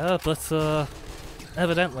up here, but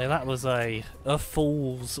evidently that was a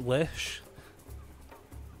fool's wish.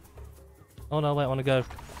 Oh no, wait, I want to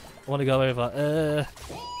go over.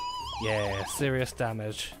 Yeah, serious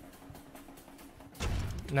damage.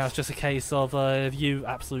 Now it's just a case of if you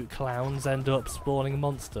absolute clowns end up spawning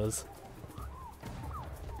monsters.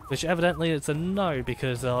 Which evidently it's a no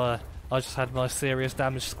because I just had my serious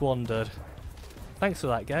damage squandered. Thanks for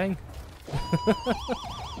that, gang.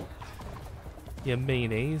 You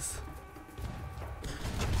meanies.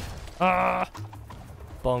 Ah!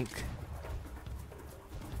 Bonk.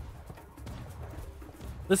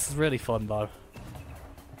 This is really fun though.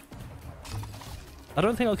 I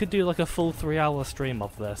don't think I could do like a full 3-hour stream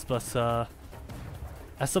of this, but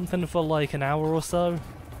as something for like an hour or so.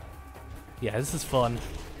 Yeah, this is fun.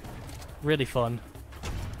 Really fun.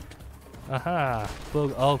 Aha!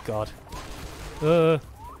 Bug. Oh god.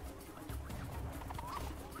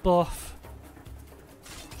 Buff.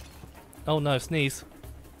 Oh no, sneeze.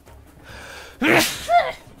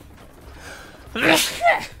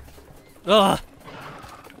 Ugh.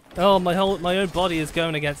 Oh, my own body is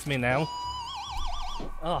going against me now.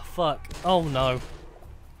 Oh fuck. Oh no.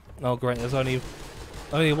 Oh great, there's only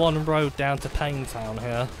one road down to Pain Town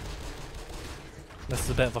here. This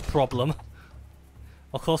is a bit of a problem.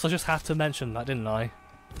 Of course I just had to mention that, didn't I?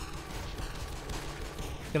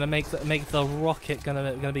 Gonna make the rocket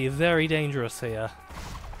gonna be very dangerous here.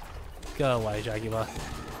 Go away, Jaguar.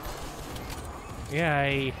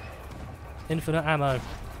 Yay. Infinite ammo.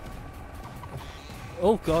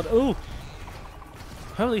 Oh god, ooh!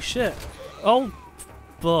 Holy shit! Oh!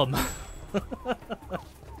 Bum!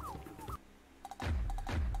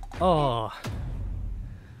 Oh!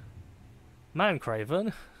 Man,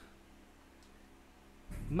 Craven.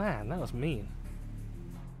 Man, that was mean.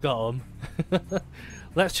 Got him.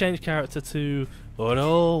 Let's change character to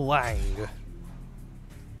Oro Wang.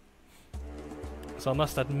 So I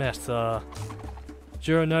must admit,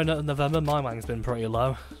 during November my Wang's been pretty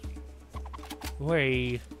low.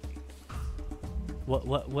 Way.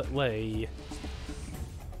 What way?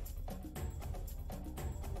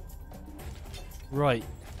 Right.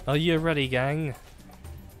 Are you ready, gang?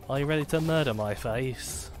 Are you ready to murder my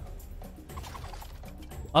face?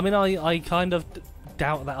 I mean, I kind of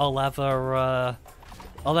doubt that I'll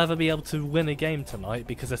ever be able to win a game tonight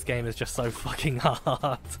because this game is just so fucking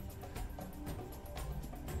hard.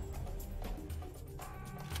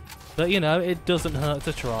 But you know, it doesn't hurt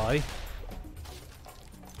to try.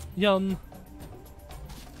 Yum.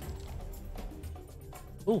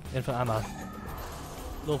 Ooh, infinite ammo.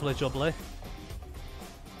 Lovely jubbly.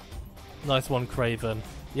 Nice one, Craven.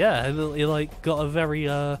 Yeah, he like got a very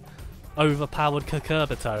overpowered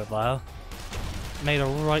Cucurbito there. Made a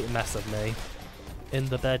right mess of me in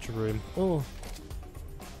the bedroom. Oh,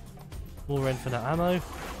 more infinite ammo.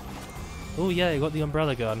 Oh yeah, you got the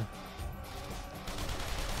umbrella gun.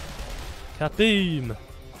 Kaboom!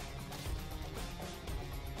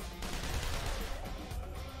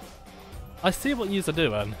 I see what yous are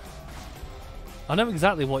doing. I know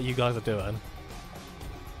exactly what you guys are doing.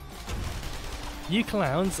 You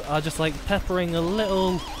clowns are just like peppering a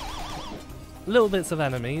little bits of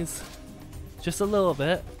enemies, just a little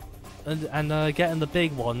bit, and getting the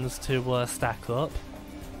big ones to stack up,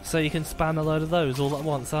 so you can spam a load of those all at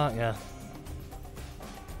once, aren't you?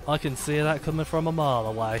 I can see that coming from a mile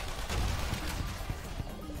away.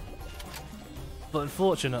 But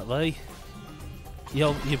unfortunately,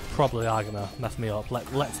 you probably are gonna mess me up.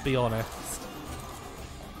 Let's be honest.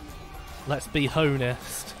 Let's be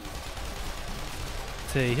honest.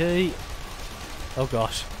 Tee-hee. Oh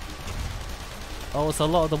gosh. Oh, it's a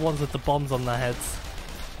lot of the ones with the bombs on their heads.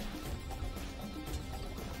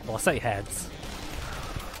 Well, I say heads.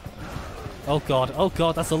 Oh god,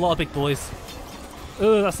 that's a lot of big boys.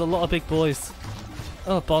 Oh, that's a lot of big boys.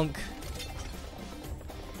 Oh, bonk.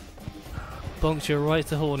 Bonked you right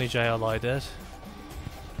to horny jail, I did.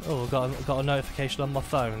 Oh, got a notification on my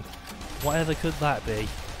phone. Whatever could that be?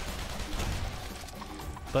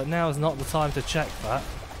 But now is not the time to check that.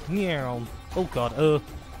 Meow. Oh god,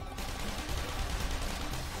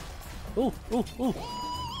 Ooh, ooh.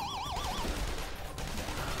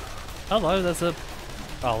 Hello, there's a...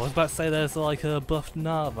 Oh, I was about to say there's like a buffed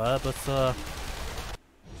Narva, but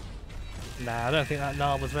nah, I don't think that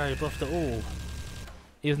Narva was very buffed at all.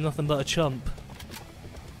 He was nothing but a chump.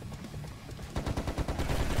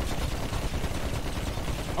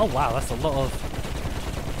 Oh wow, that's a lot of...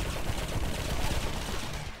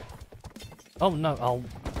 Oh no, oh...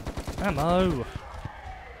 Ammo!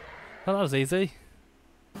 Oh, that was easy.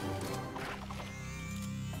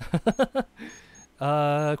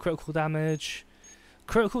 Critical damage.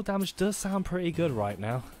 Critical damage does sound pretty good right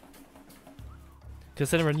now.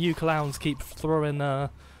 Considering you clowns keep throwing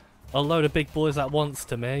a load of big boys at once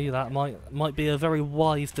to me, that might be a very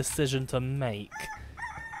wise decision to make.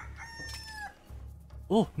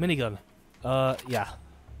 Oh, minigun. Yeah.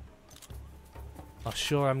 I'm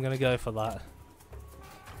sure I'm gonna go for that.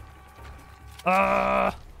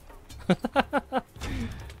 Ah!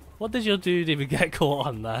 What did your dude even get caught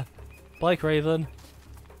on there? Bike Raven.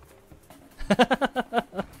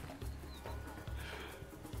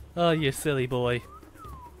 Oh, you silly boy.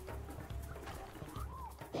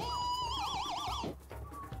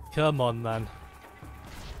 Come on, man.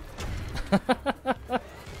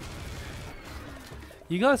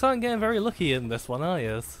 You guys aren't getting very lucky in this one, are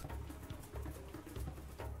you?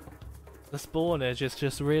 The spawnage is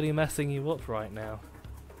just really messing you up right now.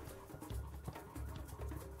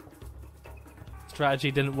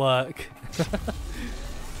 Strategy didn't work.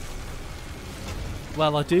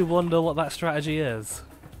 Well, I do wonder what that strategy is.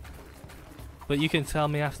 But you can tell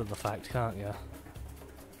me after the fact, can't you?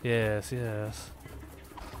 Yes, yes.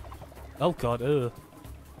 Oh god, ugh.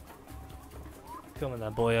 Come on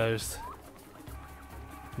then, boyos.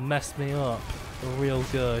 Mess me up real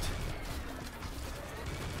good.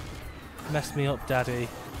 Mess me up, daddy.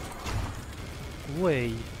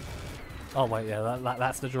 Wee. Oh wait, yeah,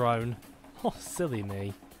 that's the drone. Oh, silly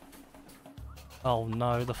me. Oh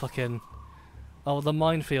no, the fucking... Oh, the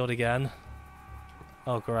minefield again.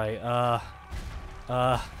 Oh great, I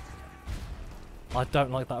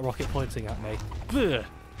don't like that rocket pointing at me.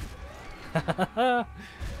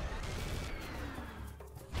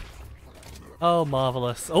 Oh,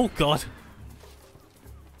 marvellous. Oh god!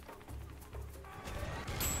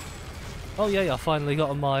 Oh yeah, I finally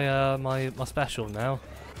got my my special now.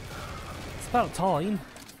 It's about time.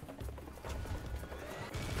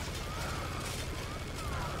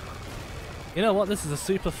 You know what? This is a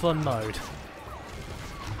super fun mode.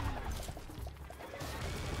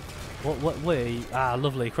 What we? Ah,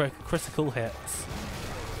 lovely critical hits.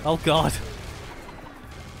 Oh god!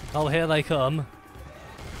 Oh, here they come.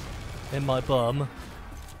 In my bum.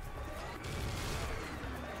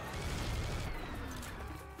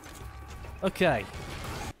 Okay.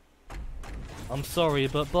 I'm sorry,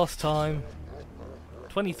 but boss time.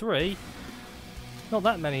 23? Not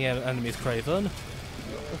that many enemies, Craven.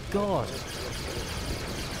 Oh god.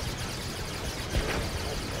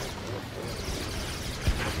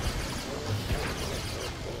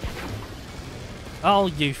 Oh,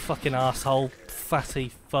 you fucking asshole,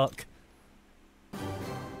 fatty fuck.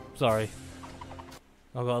 Sorry.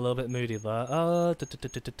 I got a little bit moody there.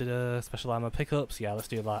 Special ammo pickups. Yeah, let's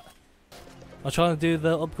do that. I'm trying to do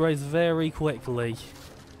the upgrades very quickly.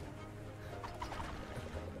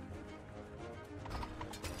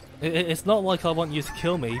 It's not like I want you to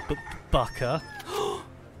kill me, but bucker.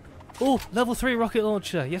 Oh, level 3 rocket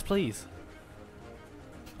launcher. Yes, please.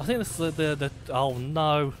 I think this is the oh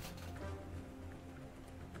no.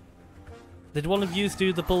 Did one of you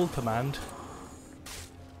do the bull command?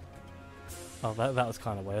 Oh, that was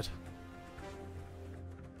kind of weird.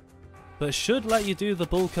 But it should let you do the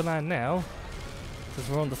bull command now.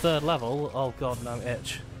 Because we're on the 3rd level. Oh god, no,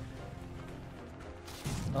 itch.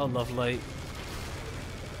 Oh, lovely.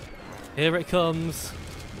 Here it comes.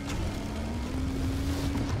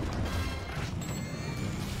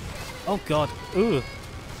 Oh god, ooh.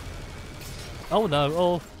 Oh no,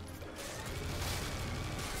 oh.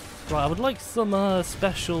 Right, I would like some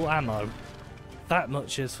special ammo. That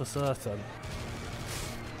much is for certain.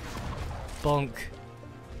 Bonk.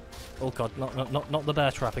 Oh god, not the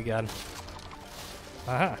bear trap again.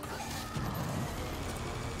 Aha.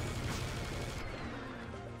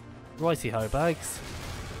 Righty-ho, bags.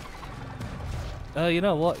 You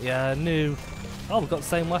know what? Yeah, new. Oh, we've got the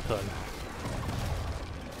same weapon.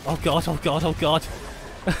 Oh god, oh god, oh god.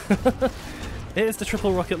 Here's the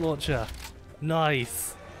triple rocket launcher.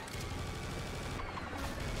 Nice.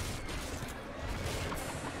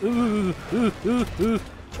 Ooh, ooh, ooh, ooh.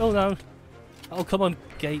 Oh no. Oh, come on,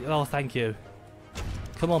 Gate. Oh, thank you.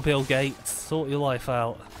 Come on, Bill Gates. Sort your life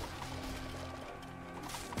out.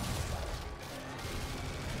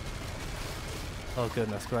 Oh,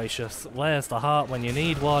 goodness gracious. Where's the heart when you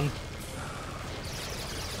need one?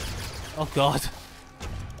 Oh, God.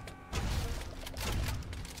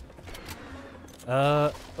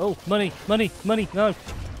 Oh, money, money, money. No,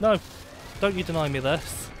 no. Don't you deny me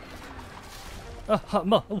this.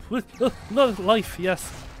 No, life,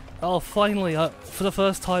 yes. Oh, finally, for the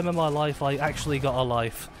first time in my life, I actually got a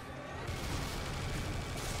life.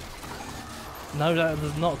 No,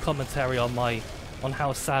 there's not a commentary on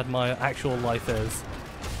how sad my actual life is.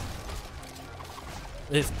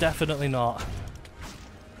 It's definitely not.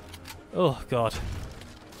 Oh, God.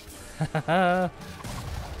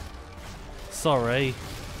 Sorry.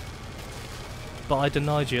 But I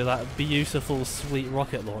denied you that beautiful, sweet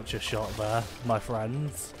rocket launcher shot there, my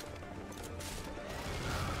friends.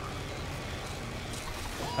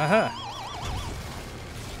 Aha!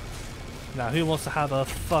 Now, who wants to have a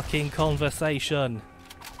fucking conversation?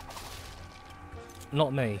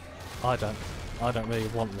 Not me. I don't really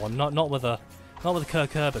want one. Not with a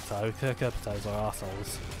Cucurbito. Cucurbitos are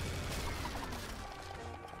assholes.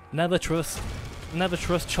 Never trust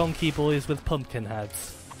chonky boys with pumpkin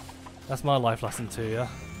heads. That's my life lesson to you.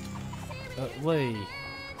 We're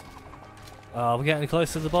getting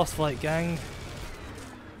close to the boss fight, gang.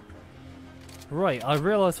 Right, I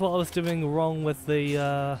realised what I was doing wrong with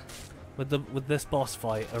the with this boss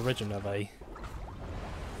fight originally.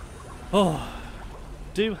 Oh,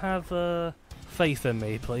 do have faith in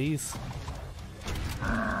me, please.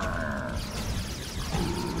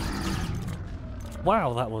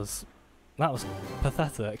 Wow, that was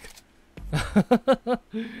pathetic.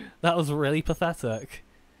 That was really pathetic.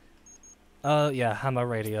 Yeah, hammer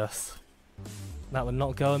radius. That would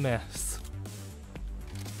not go amiss.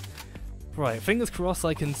 Right, fingers crossed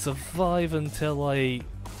I can survive until I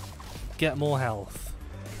get more health.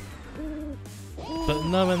 But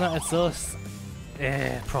knowing that it's us,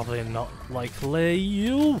 probably not likely.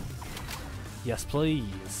 Yes,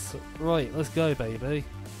 please. Right, let's go, baby.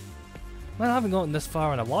 Man, I haven't gotten this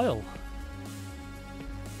far in a while.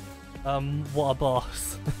 What a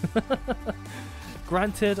boss.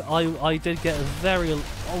 Granted, I did get a very...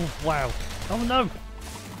 Oh, wow. Oh, no!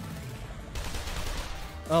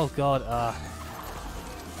 Oh, God,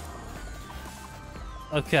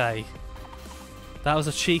 Okay. That was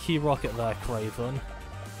a cheeky rocket there, Craven.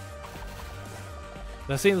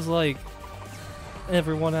 But it seems like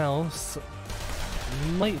everyone else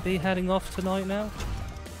might be heading off tonight now.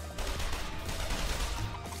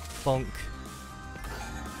 Bonk.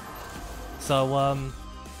 So,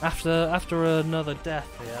 after another death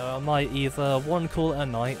here, I might either one call it a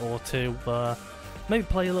night or two, maybe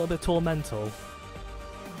play a little bit Tormental.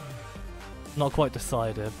 Not quite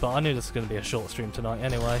decided, but I knew this was going to be a short stream tonight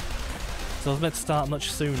anyway. So I was meant to start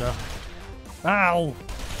much sooner. Ow!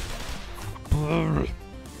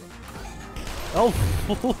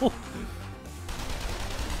 Oh!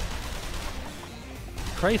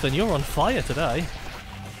 Craven, you're on fire today.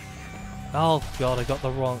 Oh god, I got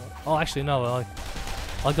the wrong... Oh, actually no,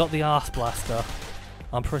 I got the Arse Blaster.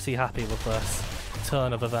 I'm pretty happy with this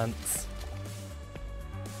turn of events.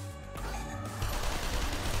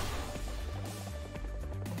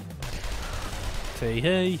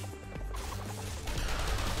 Tee-hee.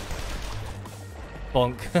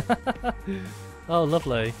 Bonk. Oh,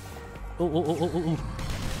 lovely. Ooh, ooh, ooh, ooh, ooh.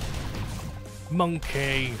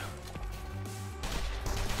 Monkey.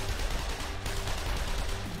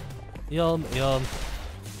 Yum, yum.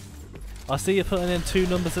 I see you're putting in two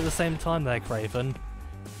numbers at the same time there, Craven.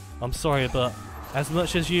 I'm sorry, but as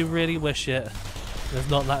much as you really wish it, there's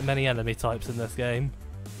not that many enemy types in this game.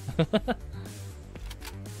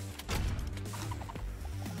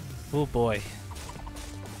 Oh boy.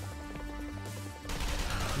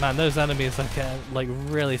 Man, those enemies are getting, like,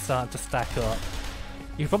 really starting to stack up.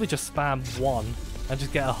 You can probably just spam one and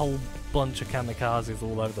just get a whole bunch of kamikazes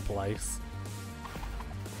all over the place.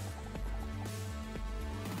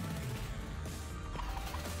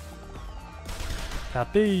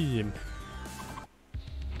 Kaboom!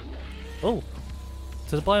 Oh!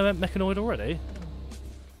 So the biomechanoid already?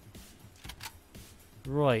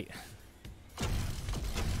 Right.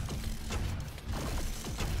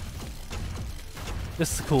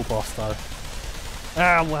 This is a cool boss though.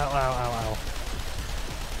 Ow, ow, ow, ow, ow.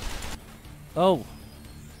 Oh.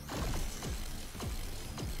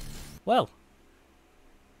 Well.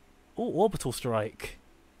 Oh, orbital strike.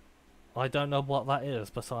 I don't know what that is,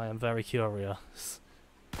 but I am very curious.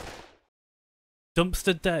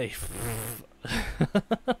 Dumpster Dave.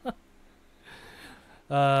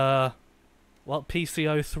 Well,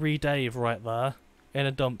 PCO 3 Dave right there. In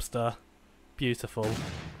a dumpster. Beautiful.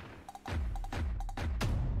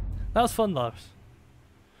 That was fun though.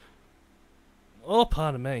 Oh,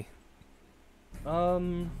 pardon me. I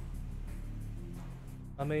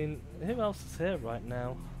mean, who else is here right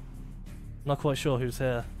now? Not quite sure who's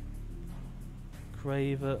here.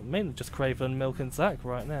 Craven, mainly just Craven, Milk and Zack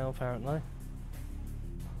right now, apparently.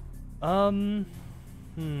 I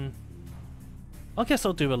guess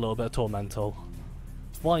I'll do a little bit of Tormental.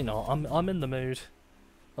 Why not? I'm in the mood.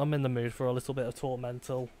 I'm in the mood for a little bit of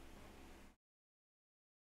Tormental.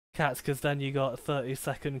 Cats, because then you got a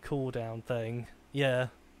 30-second cooldown thing. Yeah.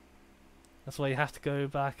 That's why you have to go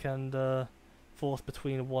back and force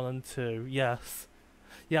between 1 and 2. Yes.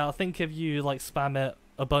 Yeah, I think if you like spam it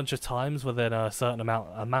a bunch of times within a certain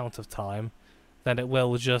amount of time, then it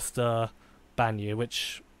will just ban you,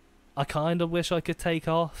 which I kind of wish I could take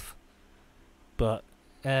off. But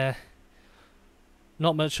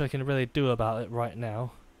not much I can really do about it right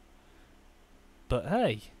now. But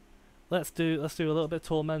hey, let's do a little bit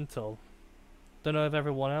Tormental. Don't know if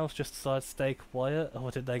everyone else just decided to stay quiet,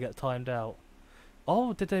 or did they get timed out?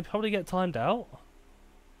 Oh, did they probably get timed out?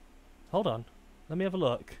 Hold on. Let me have a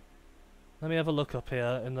look. Let me have a look up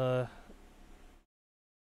here in the...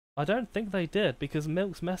 I don't think they did, because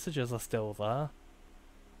Milk's messages are still there.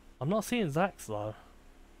 I'm not seeing Zach's though.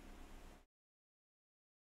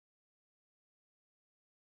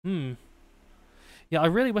 Yeah, I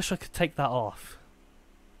really wish I could take that off.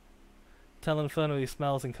 Tell Inferno he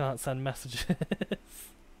smells and can't send messages.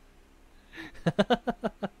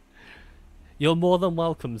 You're more than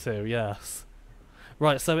welcome to, yes.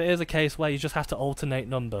 Right, so it is a case where you just have to alternate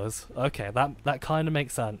numbers. Okay, that kind of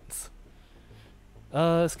makes sense.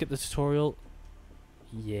 Skip the tutorial.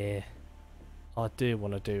 Yeah. I do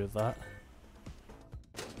want to do that.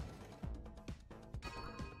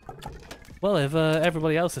 Well, if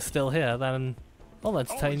everybody else is still here, then I'll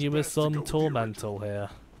entertain you with some Tormental here.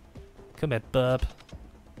 Come here, bub.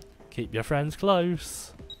 Keep your friends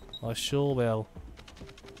close. I sure will.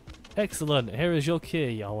 Excellent, here is your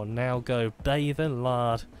key. I will now go bathe in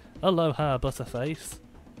lard. Aloha, Butterface.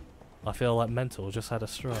 I feel like Mental just had a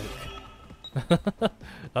stroke.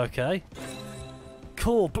 Okay.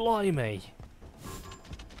 Cool, blimey.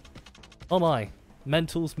 Oh my,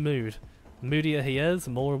 Mental's mood. The moodier he is,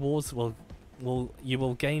 the more rewards you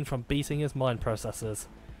will gain from beating his mind processors.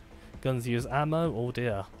 Guns use ammo, oh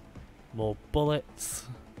dear. More bullets.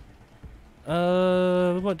 We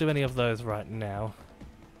won't do any of those right now.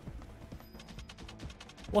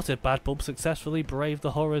 What if Bad Bulb successfully braved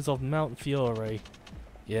the horrors of Mount Fury?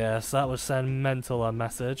 Yes, that would send Mental a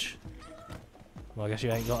message. Well, I guess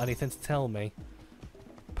you ain't got anything to tell me.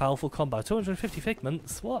 Powerful combo, 250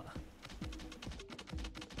 figments, what?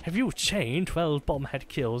 If you chain 12 bombhead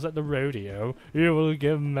kills at the rodeo, you will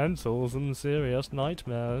give Mental some serious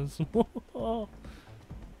nightmares.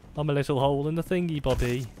 I'm a little hole in the thingy,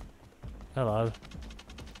 Bobby. Hello.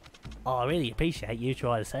 Oh, I really appreciate you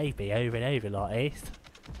trying to save me over and over like this.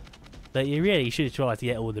 But you really should have tried to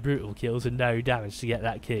get all the brutal kills and no damage to get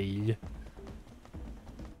that key.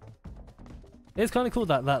 It's kind of cool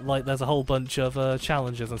that like there's a whole bunch of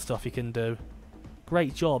challenges and stuff you can do.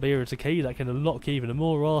 Great job, here is a key that can unlock even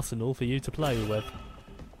more arsenal for you to play with.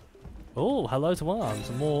 Oh, hello to arms.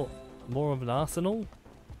 More of an arsenal.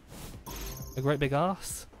 A great big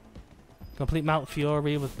arse. Complete Mount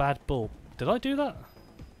Fury with Bad Bulb. Did I do that?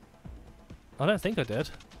 I don't think I did.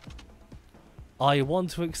 I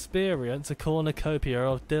want to experience a cornucopia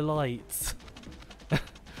of delights.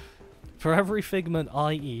 For every figment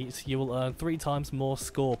I eat, you will earn 3 times more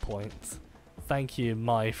score points. Thank you,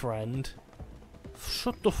 my friend.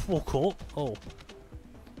 Shut the fuck up. Oh.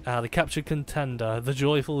 The captured contender, the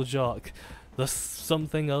joyful jock, the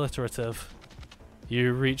something alliterative.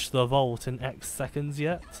 You reached the vault in X seconds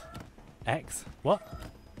yet? X? What?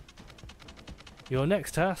 Your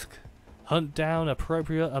next task? Hunt down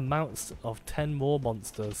appropriate amounts of 10 more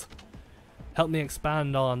monsters. Help me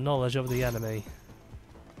expand our knowledge of the enemy.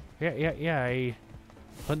 Yeah.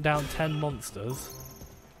 Hunt down 10 monsters.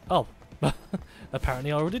 Oh.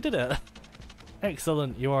 Apparently I already did it.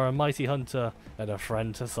 Excellent, you are a mighty hunter and a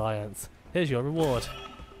friend to science. Here's your reward.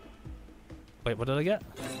 Wait, what did I get?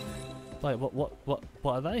 Wait, what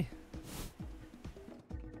are they?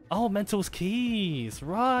 Oh, Mental's keys,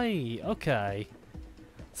 right, okay.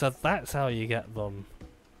 So that's how you get them.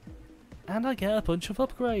 And I get a bunch of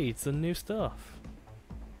upgrades and new stuff.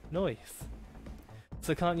 Nice.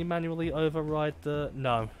 So can't you manually override the...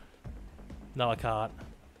 No. No, I can't.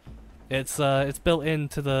 It's built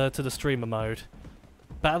into the streamer mode.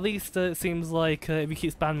 But at least it seems like if you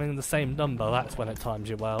keep spamming the same number, that's when it times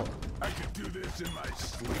you out. I can do this in my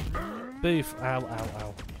sleep. Boof. Ow, ow,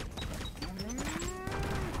 ow.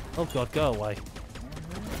 Oh god, go away.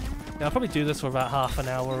 Yeah, I'll probably do this for about half an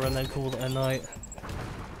hour and then call it a night.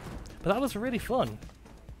 But that was really fun.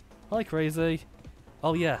 Hi, Crazy.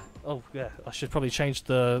 Oh yeah. Oh yeah. I should probably change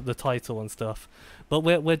the title and stuff. But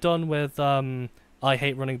we're done with I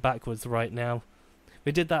hate running backwards right now.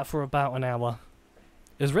 We did that for about an hour.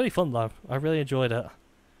 It was really fun though. I really enjoyed it.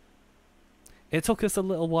 It took us a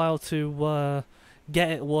little while to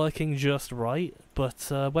get it working just right,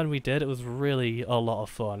 but when we did, it was really a lot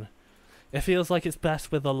of fun. It feels like it's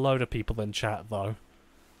best with a load of people in chat though.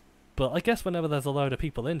 But I guess whenever there's a load of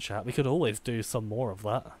people in chat, we could always do some more of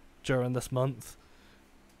that during this month.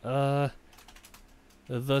 The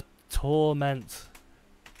torment.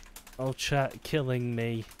 Oh, chat killing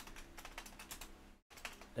me.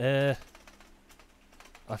 I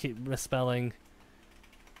keep misspelling.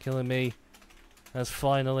 Killing me has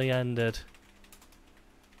finally ended.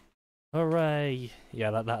 Hooray! Yeah,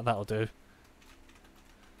 that'll do.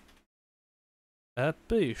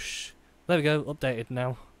 Boosh. There we go, updated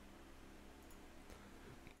now.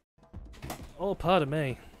 Oh, pardon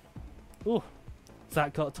me. Ooh,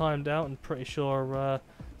 Zach got timed out and pretty sure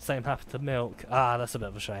same happened to Milk. Ah, that's a bit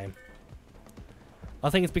of a shame. I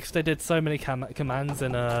think it's because they did so many commands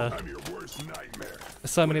in I'm your worst nightmare.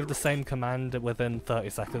 so many of the same command within 30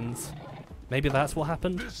 seconds. Maybe that's what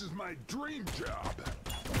happened. This is my dream job.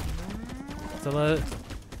 So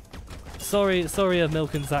sorry if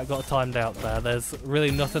Milk and Zach got timed out there. There's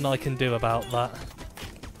really nothing I can do about that.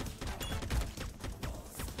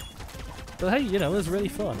 But hey, you know, it was really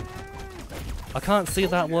fun. I can't see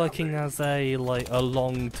that working as a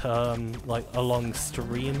long-term, a long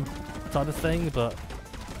stream type of thing, but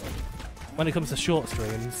when it comes to short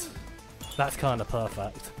streams, that's kind of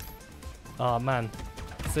perfect. Oh man,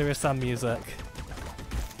 Serious Sam music.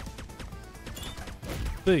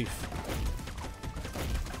 Boof.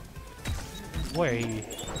 Wait.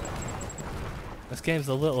 This game's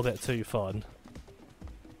a little bit too fun.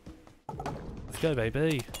 Let's go,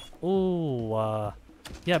 baby. Ooh,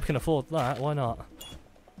 yeah, we can afford that, why not?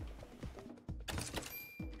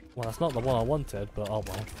 Well, that's not the one I wanted, but oh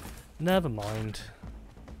well. Never mind.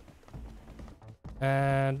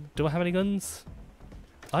 And do I have any guns?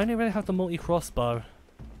 I only really have the multi-crossbow.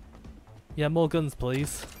 Yeah, more guns,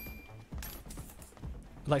 please.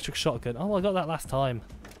 Electric shotgun. Oh, I got that last time.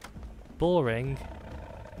 Boring.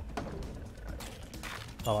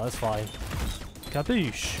 Oh, that's fine.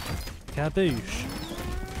 Kaboosh! Kaboosh!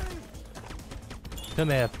 Come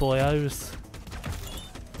here, boyos.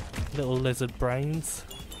 Little lizard brains.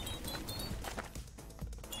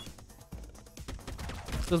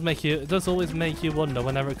 It does always make you wonder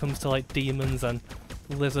whenever it comes to like demons and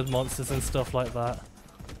lizard monsters and stuff like that.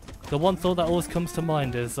 The one thought that always comes to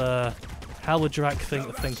mind is how would Drac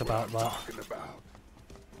think about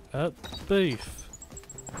that? Boof.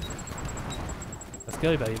 Let's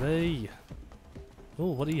go, baby.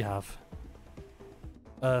 Oh, what do you have?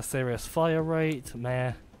 Serious fire rate,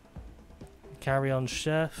 meh. Carry on,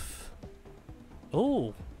 chef.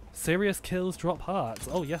 Oh, serious kills drop hearts.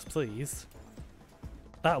 Oh yes, please.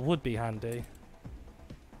 That would be handy.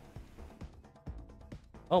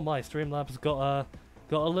 Oh my, Streamlabs got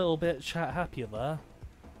a little bit chat happier there.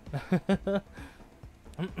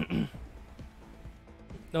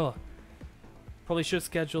 Oh, probably should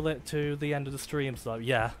schedule it to the end of the streams though.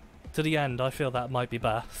 Yeah, to the end. I feel that might be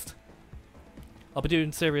best. I'll be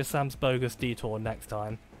doing Serious Sam's Bogus Detour next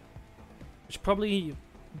time. Which probably,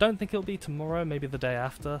 don't think it'll be tomorrow, maybe the day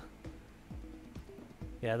after.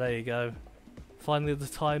 Yeah, there you go. Finally the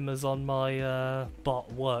timers on my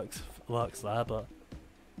bot works there, but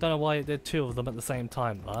don't know why it did two of them at the same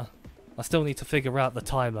time there. I still need to figure out the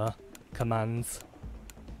timer commands.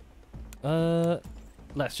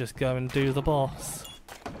 Let's just go and do the boss.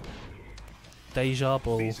 Deja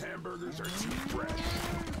Bull. These hamburgers are too fresh.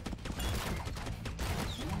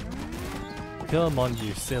 Come on,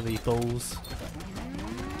 you silly balls.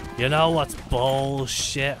 You know what's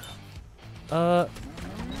bullshit? Kaboo!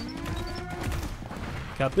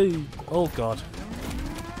 Oh god.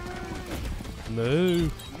 Moo!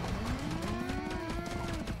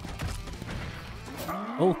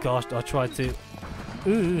 Oh gosh, I tried to...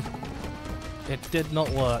 Ooh! It did not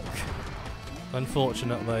work.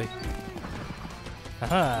 Unfortunately.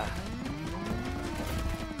 Haha!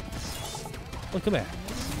 Oh, come here.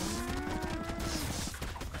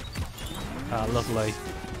 Ah, lovely.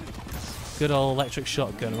 Good old electric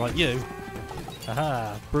shotgun, right, you?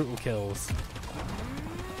 Haha! Brutal kills.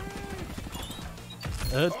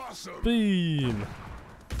 Awesome. Boom!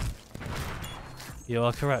 You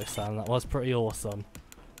are correct, Sam. That was pretty awesome.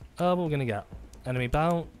 What are we gonna get? Enemy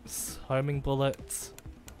bounce, homing bullets.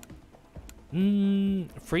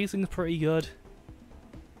 Freezing's pretty good.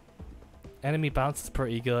 Enemy bounce is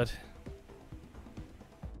pretty good.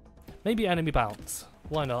 Maybe enemy bounce.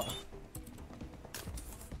 Why not?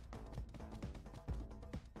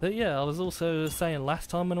 But yeah, I was also saying last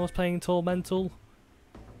time when I was playing Tormental,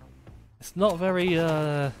 it's not very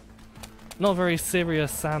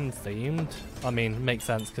Serious Sam themed. I mean, makes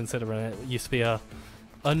sense considering it used to be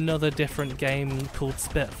another different game called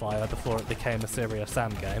Spitfire before it became a Serious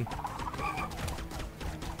Sam game.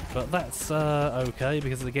 But that's okay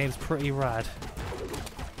because the game's pretty rad.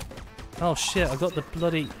 Oh shit, I got the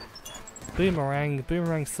bloody boomerang.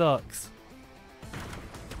 Boomerang sucks.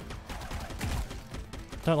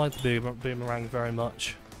 Don't like the boomerang very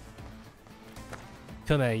much.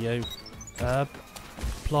 Come here, you.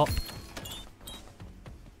 Plop.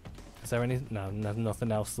 Is there any? No, there's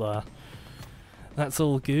nothing else there. That's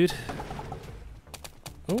all good.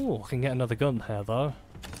 Oh, I can get another gun here though.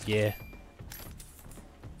 Yeah.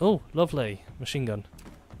 Oh, lovely. Machine gun.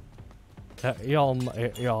 Yum,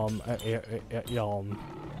 yum, yum.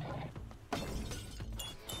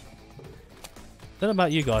 Don't know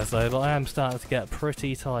about you guys though, but I am starting to get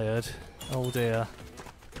pretty tired. Oh dear.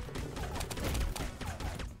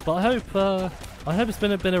 But I hope it's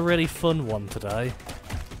been a really fun one today,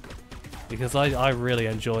 because I really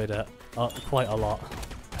enjoyed it quite a lot.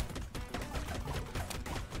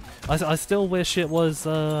 I still wish it was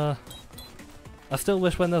I still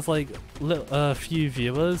wish when there's like a few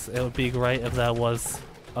viewers, it would be great if there was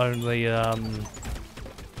only you know,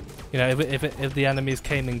 if the enemies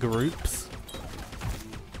came in groups.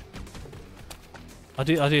 I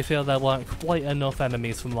do feel there weren't quite enough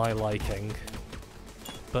enemies for my liking.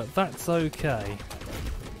 But that's okay,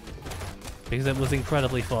 because it was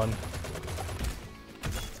incredibly fun.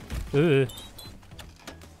 Ugh.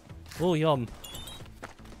 Oh, yum.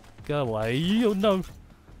 Go away. You no.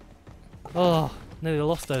 Oh, nearly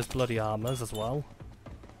lost those bloody armors as well.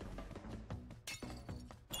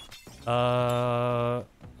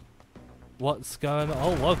 What's going on?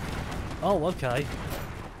 Oh, look. Oh, okay.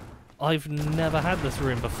 I've never had this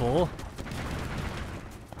room before.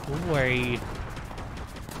 Wait.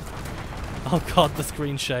 Oh god, the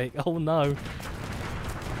screen shake. Oh no.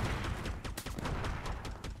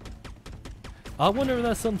 I wonder if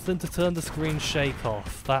there's something to turn the screen shake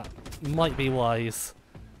off. That might be wise.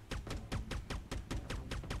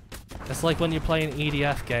 It's like when you play an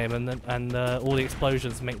EDF game and all the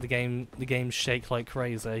explosions make the game shake like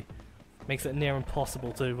crazy. Makes it near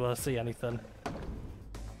impossible to see anything.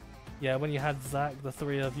 Yeah, when you had Zach, the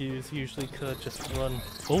three of you usually could just run.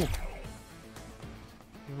 Oh.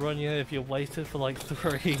 Run you if you waited for like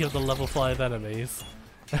 3 of the level 5 enemies.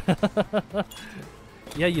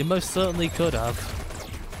 Yeah, you most certainly could have.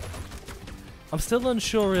 I'm still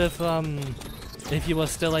unsure if you were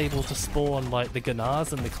still able to spawn like the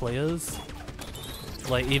Gunnars and the Clears,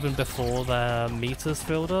 like even before their meters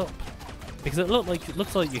filled up, because it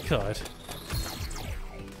looks like you could.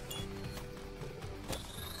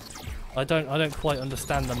 I don't quite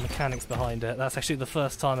understand the mechanics behind it. That's actually the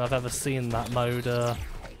first time I've ever seen that mode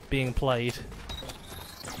being played.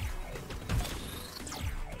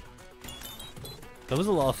 It was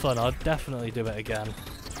a lot of fun. I'd definitely do it again.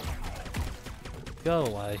 Go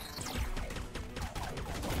away.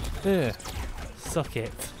 Ugh. Suck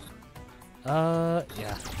it.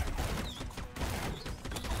 Yeah.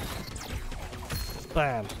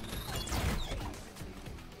 Bam.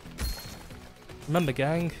 Remember,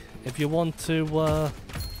 gang, if you want to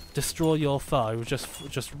destroy your foe, just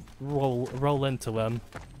roll into him.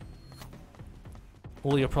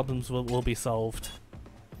 All your problems will be solved.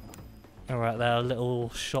 Alright there, little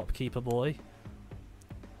shopkeeper boy.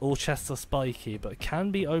 All chests are spiky, but can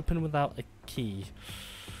be opened without a key.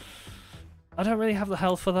 I don't really have the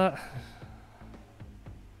health for that.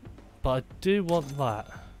 But I do want that.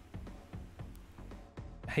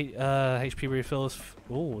 HP refills.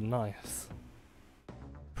 Oh, nice.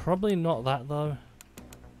 Probably not that though.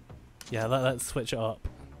 Yeah, let's switch it up.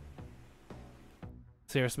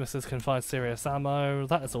 Serious missiles can find serious ammo.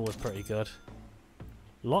 That is always pretty good.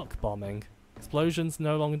 Lock bombing. Explosions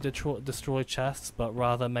no longer destroy chests, but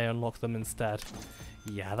rather may unlock them instead.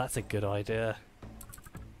 Yeah, that's a good idea.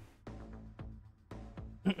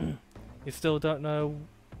 You still don't know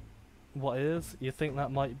what it is? You think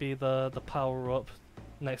that might be the power up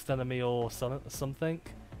next enemy or something?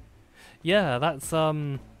 Yeah, that's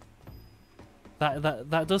that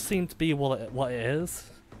does seem to be what it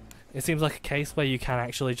is. It seems like a case where you can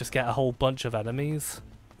actually just get a whole bunch of enemies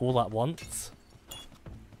all at once.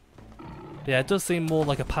 Yeah, it does seem more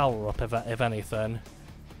like a power-up if anything.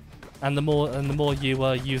 And the more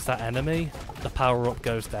you use that enemy, the power-up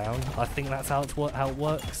goes down. I think that's how it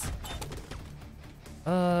works.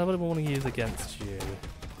 What do I want to use against you?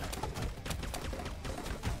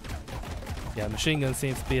 Yeah, machine gun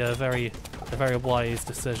seems to be a very wise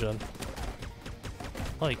decision.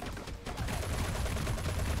 Like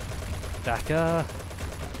Daka.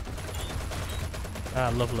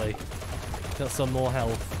 Ah, lovely. Got some more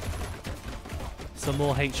health. Some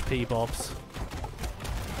more HP, Bobs.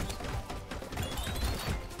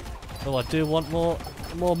 Oh, I do want more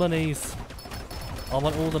monies. I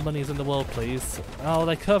want all the monies in the world, please. Oh,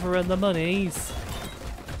 they're covering the monies.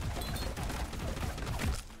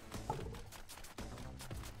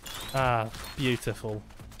 Ah, beautiful.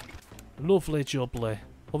 Lovely jubbly.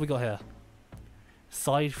 What have we got here?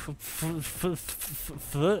 Side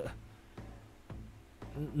foot?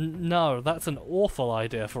 No, that's an awful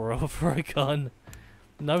idea for a gun.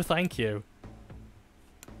 No, thank you.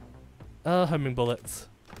 Homing bullets.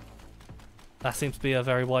 That seems to be a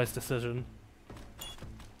very wise decision.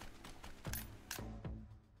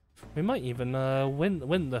 We might even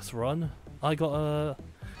win this run. I got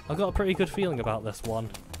a pretty good feeling about this one.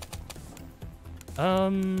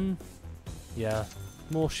 Yeah,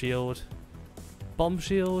 more shield, bomb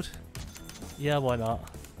shield. Yeah, why not?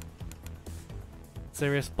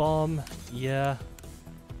 Serious bomb. Yeah.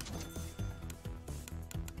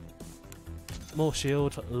 More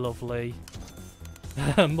shield. Lovely.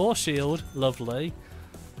 More shield. Lovely.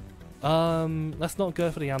 Let's not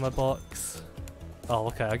go for the ammo box. Oh,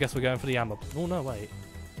 okay. I guess we're going for the ammo. Oh no, wait.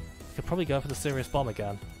 Could probably go for the serious bomb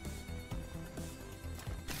again.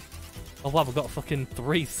 Oh wow, we've got fucking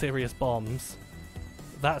 3 serious bombs.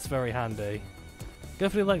 That's very handy. Go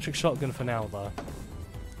for the electric shotgun for now, though.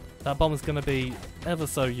 That bomb is going to be ever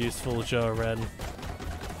so useful during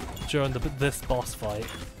this boss fight.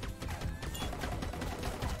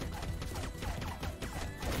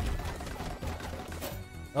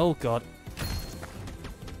 Oh god.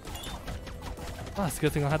 Ah, it's a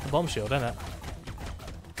good thing I had the bomb shield, isn't it?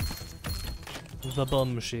 The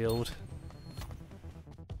bomb shield.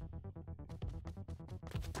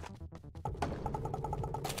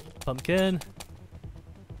 Pumpkin.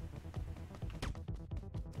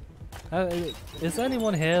 Is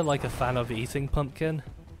anyone here like a fan of eating pumpkin?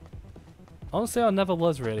 Honestly, I never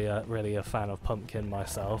was really a fan of pumpkin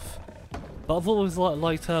myself, but I've always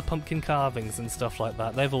liked pumpkin carvings and stuff like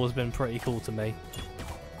that. They've always been pretty cool to me.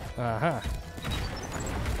 Aha!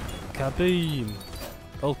 Kaboom!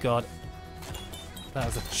 Oh god, that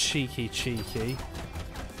was a cheeky.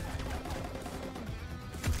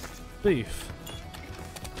 Boof!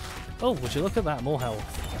 Oh, would you look at that? More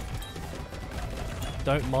health.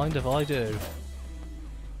 Don't mind if I do.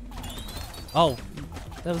 Oh,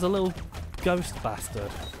 there was a little ghost bastard.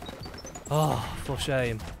 Oh, for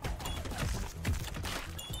shame.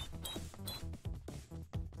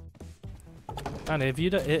 And if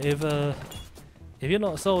you're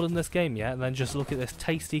not sold in this game yet, then just look at this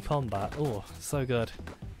tasty combat. Oh, so good.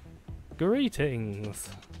 Greetings.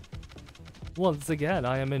 Once again,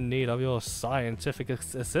 I am in need of your scientific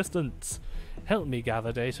assistance. Help me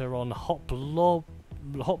gather data on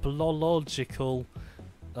hoplological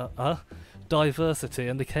diversity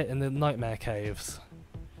in the nightmare caves.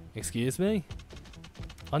 Excuse me?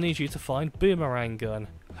 I need you to find boomerang gun,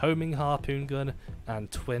 homing harpoon gun,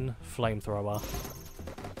 and twin flamethrower.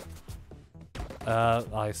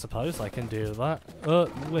 I suppose I can do that.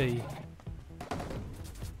 Wee.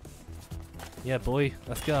 Yeah, boy,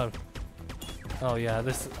 let's go. Oh yeah,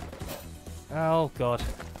 this. Oh god.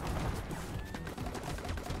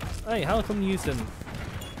 Hey, how come you didn't?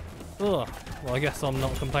 Ugh. Well, I guess I'm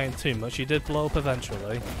not complaining too much. You did blow up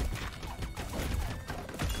eventually.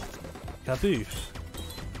 Kaboof.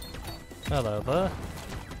 Hello there.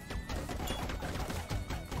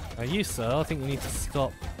 Now you, sir, I think you need to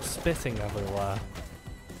stop spitting everywhere.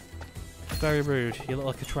 Very rude. You look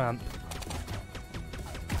like a tramp.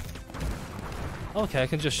 Okay, I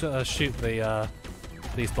can just shoot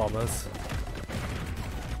these bombers.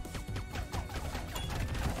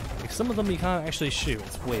 Some of them you can't actually shoot.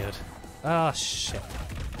 It's weird. Ah, shit.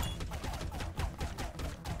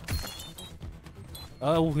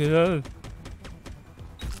 Oh, yeah.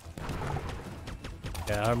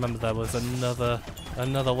 Yeah, I remember there was another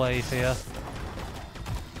wave here.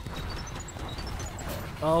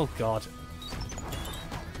 Oh god.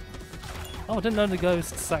 Oh, I didn't know the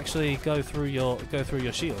ghosts actually go through your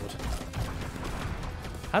shield.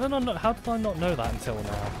 How did I not know that until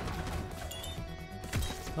now?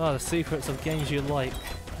 Oh, the secrets of games you like.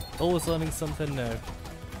 Always learning something new.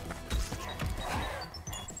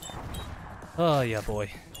 Oh yeah,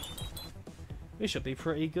 boy. We should be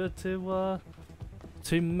pretty good to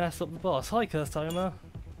mess up the boss. Hi, Curse Timer.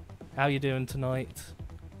 How you doing tonight?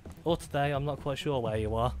 Or today? I'm not quite sure where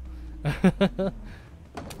you are.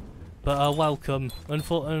 But welcome.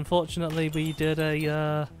 Unfortunately, we did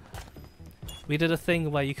a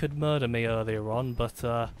thing where you could murder me earlier on, but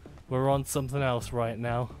we're on something else right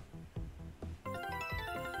now.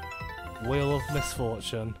 Wheel of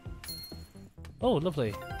Misfortune. Oh,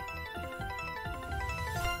 lovely.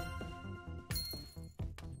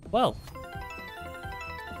 Well,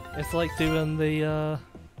 it's like doing the.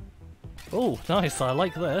 Oh, nice! I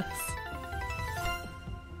like this.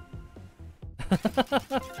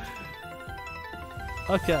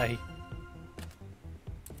 Okay.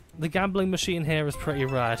 The gambling machine here is pretty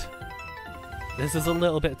rad. This is a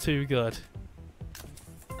little bit too good.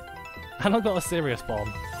 And I've got a serious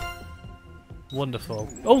bomb. Wonderful.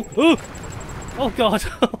 Oh! Oh! Oh god!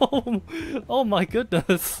 Oh my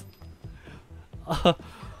goodness!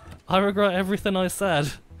 I regret everything I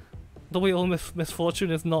said. The Wheel of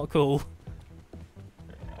Misfortune is not cool.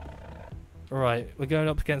 Right, we're going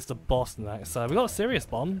up against a boss next, so we got serious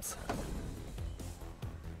bombs.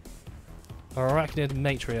 Arachnid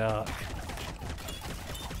Matriarch.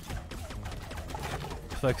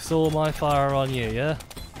 Focus all my fire on you, yeah?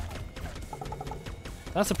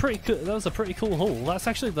 That's a pretty cool. That was a pretty cool haul. That's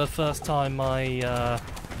actually the first time I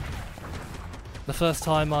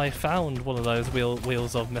found one of those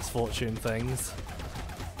wheels of misfortune things.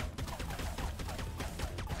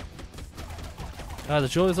 The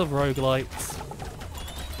joys of roguelites.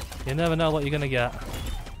 You never know what you're gonna get.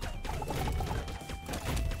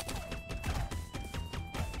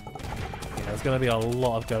 Yeah, there's gonna be a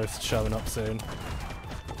lot of ghosts showing up soon.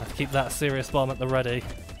 Have to keep that serious bomb at the ready.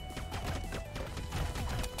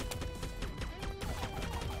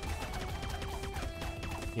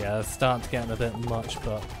 Yeah, it's starting to get a bit much,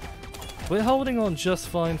 but we're holding on just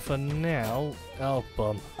fine for now. Oh,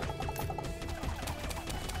 bum.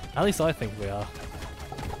 At least I think we are.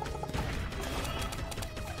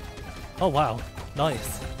 Oh, wow.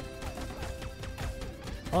 Nice.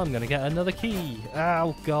 I'm gonna get another key.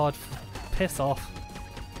 Oh, God. Piss off.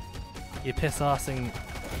 You piss-arsing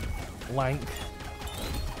wank.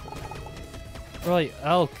 Right.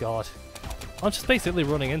 Oh, God. I'm just basically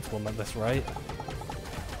running into them at this rate.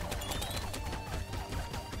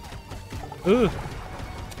 Ooh!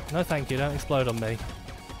 No thank you, don't explode on me.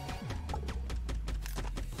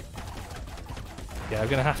 Yeah, I'm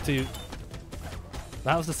gonna have to...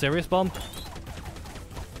 That was a serious bomb?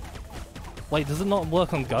 Wait, does it not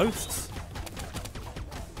work on ghosts?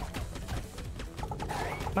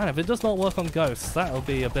 Man, if it does not work on ghosts, that'll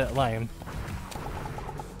be a bit lame.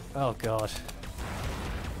 Oh god.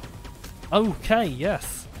 Okay,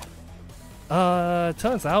 yes.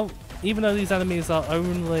 Turns out, even though these enemies are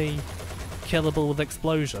only killable with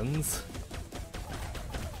explosions,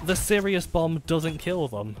 the serious bomb doesn't kill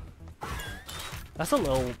them. That's a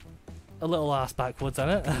little ass backwards, isn't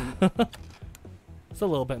it? It's a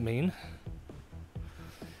little bit mean.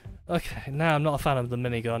 Okay, now I'm not a fan of the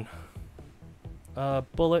minigun.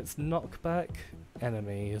 Bullets, knockback,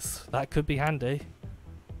 enemies. That could be handy.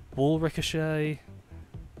 Wall ricochet.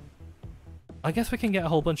 I guess we can get a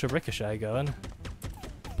whole bunch of ricochet going.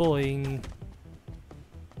 Boing.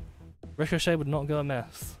 Ricochet would not go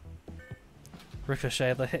amiss.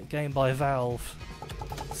 Ricochet, the hit game by Valve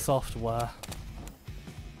software.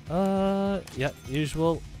 Yep,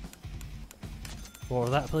 usual. More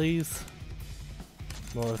of that, please.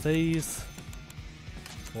 More of these.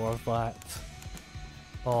 More of that.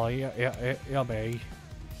 Oh, yummy.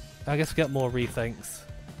 I guess we get more rethinks.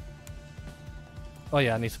 Oh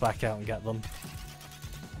yeah, I need to back out and get them.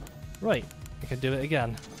 Right, we can do it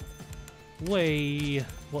again. Way.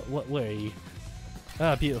 What way?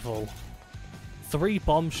 Ah, beautiful. 3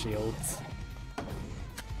 bomb shields.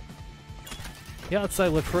 Yeah, I'd say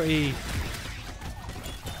we're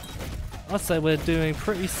doing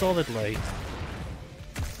pretty solidly.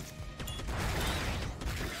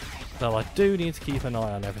 Though I do need to keep an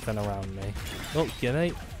eye on everything around me. Oh,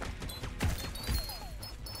 gimme.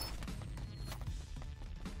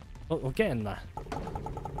 Oh, we're getting there.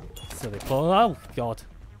 Silly ball. Oh, God.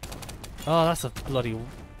 Oh, that's a bloody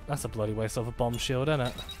waste of a bomb shield, isn't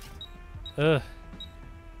it? Ugh.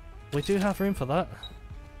 We do have room for that.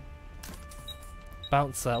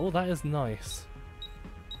 Bouncer. Oh, that is nice.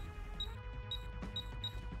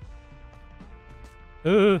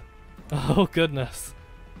 Ugh. Oh, goodness.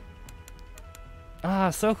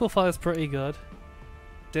 Ah, circle fire is pretty good.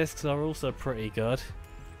 Discs are also pretty good.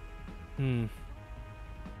 Can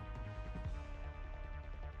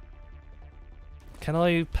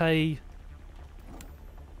I pay?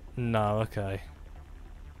 No, okay.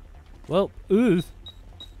 Well, ooh.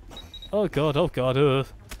 Oh god, ooh.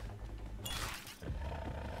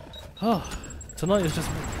 Oh, tonight is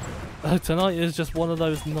just one of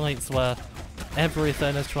those nights where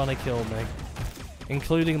everything is trying to kill me,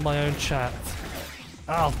 including my own chat.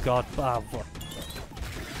 Oh god, well,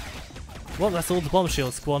 that's all the bomb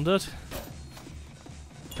shield squandered.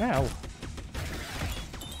 Ow.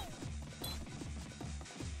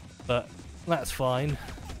 But that's fine.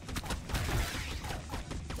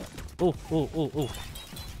 Oh, oh, oh, oh.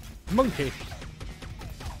 Monkey!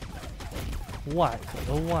 Whack,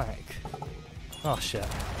 a whack. Oh shit.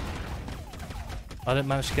 I didn't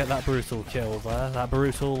manage to get that brutal kill there, that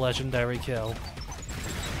brutal legendary kill.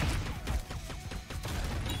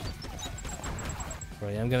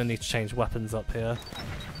 Right, I'm gonna need to change weapons up here.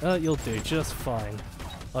 You'll do just fine.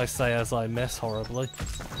 I say as I miss horribly.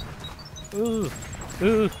 Ooh!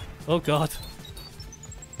 Ooh! Oh god.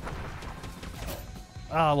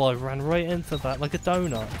 Ah, well, I ran right into that like a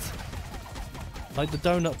donut. Like the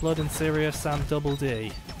donut blood in Serious Sam Double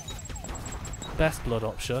D. best blood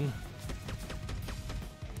option.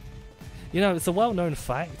 You know, it's a well-known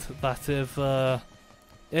fact that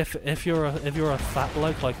if you're a fat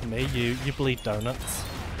bloke like me, you bleed donuts.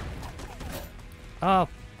 Ah,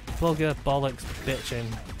 bugger, bollocks, bitching.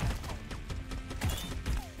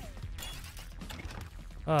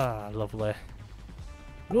 Ah, lovely.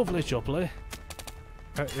 Lovely jubbly.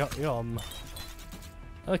 Yum.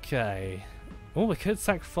 Okay. Oh, we could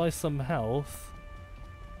sacrifice some health.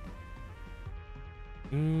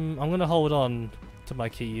 I'm gonna hold on to my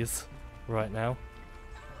keys right now.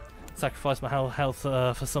 Sacrifice my health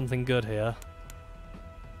for something good here.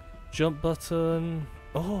 Jump button.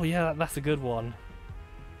 Oh yeah, that's a good one.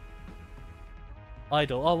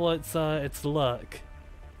 Idle. Oh well, it's lurk.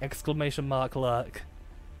 Exclamation mark lurk.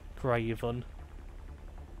 Graven.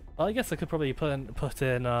 I guess I could probably put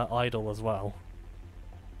in idle as well.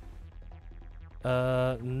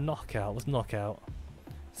 Knockout. What's knockout?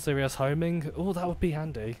 Serious homing. Oh, that would be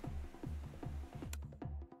handy.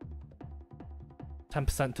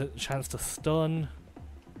 10% chance to stun.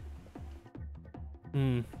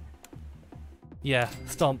 Yeah,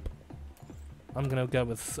 stomp. I'm gonna go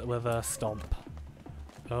with stomp.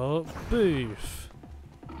 Oh, boof.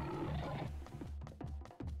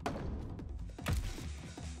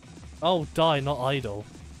 Oh, die, not idle.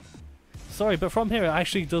 Sorry, but from here it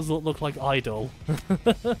actually does look like idle.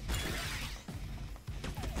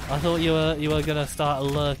 I thought you were gonna start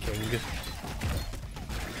lurking.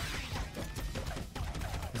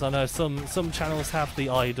 Because I know some channels have the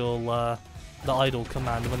idle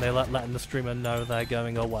command when they're letting the streamer know they're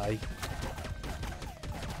going away.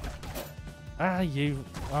 Ah, you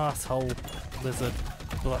asshole lizard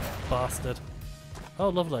bastard. Oh,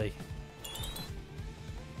 lovely.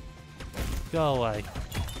 Go away.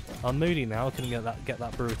 I'm moody now. I couldn't get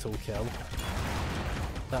that brutal kill.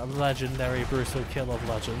 That legendary brutal kill of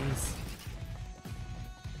legends.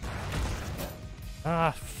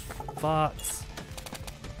 Ah, farts.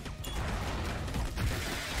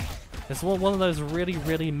 It's one of those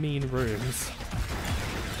really mean rooms.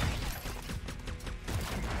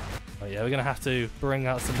 Oh yeah, we're gonna have to bring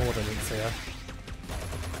out some ordnance here.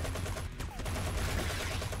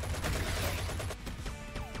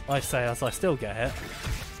 I say as I still get hit.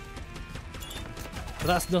 But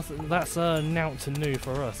that's nothing. That's nought to new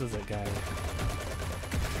for us, is it, gang?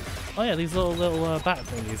 Oh yeah, these little bat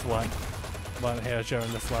thingies weren't here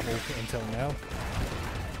during this level until now.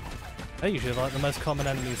 They're usually like the most common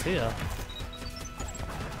enemies here.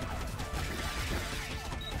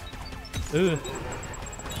 Ooh.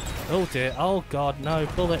 Oh dear. Oh god, no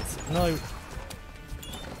bullets. No.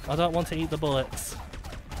 I don't want to eat the bullets.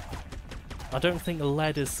 I don't think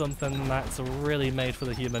lead is something that's really made for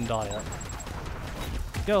the human diet.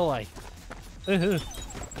 Go away.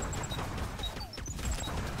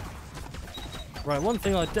 Right, one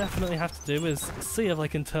thing I definitely have to do is see if I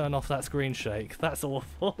can turn off that screen shake. That's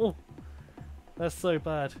awful. That's so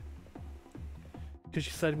bad. Because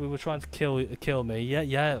you said we were trying to kill me.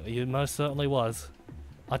 Yeah, you most certainly was.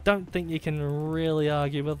 I don't think you can really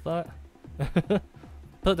argue with that.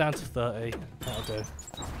 Put it down to 30. That'll do.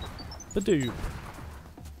 Badoop.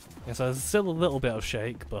 Yeah, so there's still a little bit of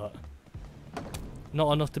shake, but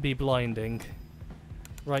not enough to be blinding.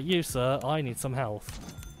 Right, you sir, I need some health.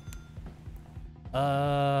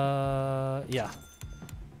 Yeah.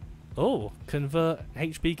 Oh, convert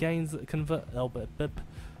HP gains, convert. Oh, bip.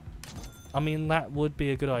 I mean, that would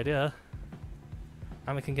be a good idea.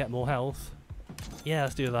 And we can get more health. Yeah,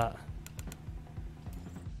 let's do that.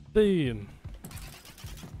 Boom.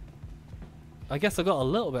 I guess I got a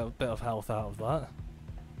little bit of health out of that.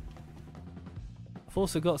 I've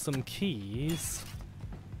also got some keys.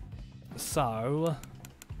 So,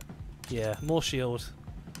 yeah, more shield.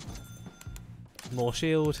 More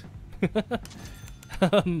shield.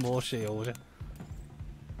 More shield.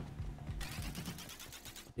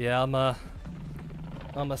 Yeah, I'm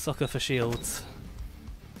a sucker for shields.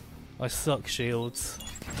 I suck shields.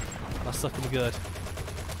 I suck them good.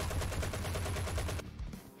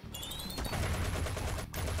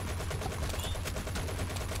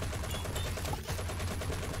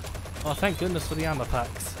 Oh, thank goodness for the ammo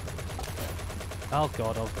packs. Oh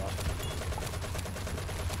god, oh god.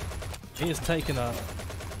 He has taken a...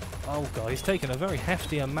 Oh god, he's taken a very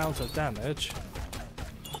hefty amount of damage.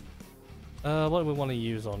 What do we want to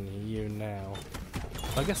use on you now?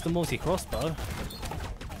 I guess the multi-crossbow.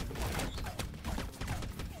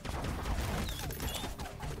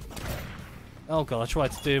 Oh god, I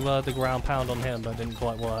tried to do the ground pound on him, but it didn't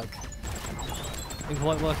quite work. Didn't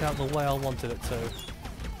quite work out the way I wanted it to.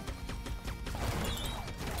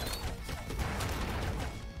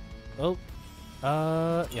 Oh.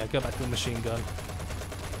 Yeah, go back to the machine gun.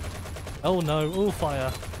 Oh no, all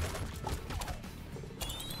fire.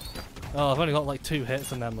 Oh, I've only got like 2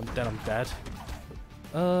 hits and then I'm dead.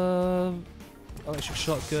 Electric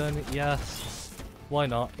shotgun, yeah. Why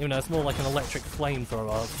not? Even though it's more like an electric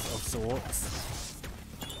flamethrower of sorts.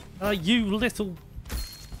 You little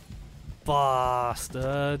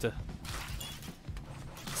bastard.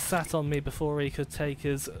 Sat on me before he could take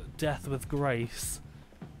his death with grace.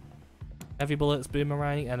 Heavy bullets,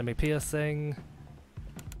 boomerang, enemy piercing.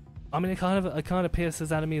 I mean, it kind of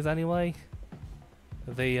pierces enemies anyway.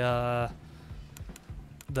 The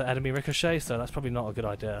enemy ricochet, so that's probably not a good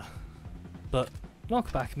idea. But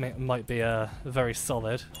knockback might be a very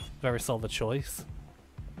solid choice.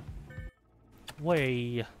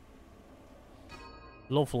 Way.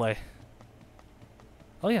 Lovely.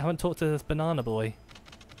 Oh yeah, I haven't talked to this banana boy.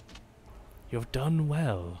 You've done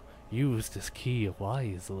well. Use this key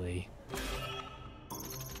wisely.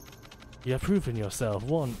 You have proven yourself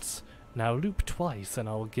once. Now loop twice and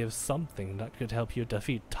I will give something that could help you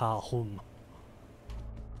defeat Tahum.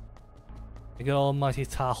 The good almighty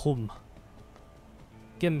Tahum.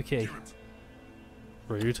 Give him the key.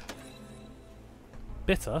 Rude.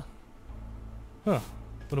 Bitter? Huh.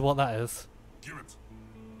 Wonder what that is. You're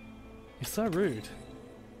so rude.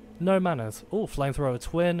 No manners. Oh, flamethrower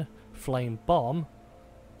twin. Flame bomb.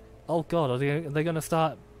 Oh god, are they gonna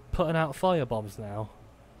start putting out fire bombs now?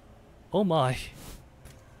 Oh my.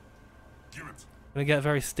 Gonna get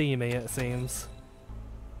very steamy, it seems.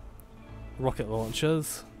 Rocket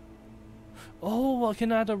launchers. Oh, I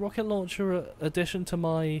can add a rocket launcher addition to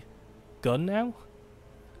my gun now?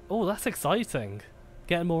 Oh, that's exciting.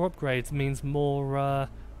 Getting more upgrades means more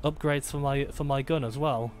upgrades for my gun as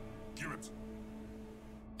well.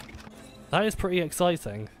 That is pretty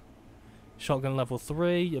exciting. Shotgun level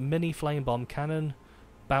 3, a mini flame bomb cannon,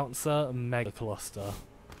 bouncer, mega cluster.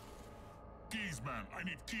 Keys, man. I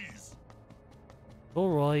need keys.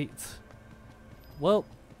 Alright. Well,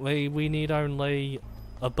 we need only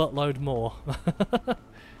a buttload more.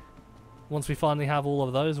 Once we finally have all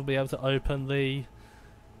of those, we'll be able to open the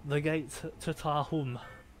gate to Tahum.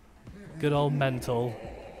 Good old mental.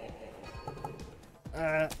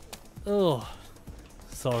 Oh,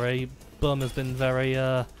 sorry. Bum has been very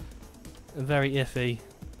iffy.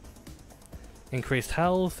 Increased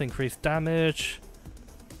health, increased damage,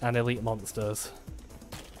 and elite monsters.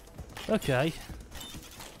 Okay.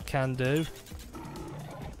 Can do.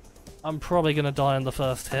 I'm probably gonna die on the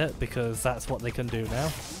first hit because that's what they can do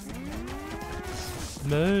now.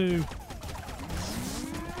 Moo!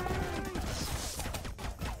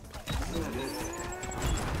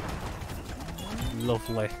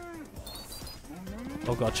 Lovely.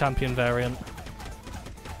 Oh god, champion variant.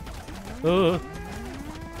 Ugh.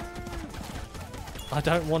 I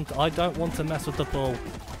don't want to mess with the bull.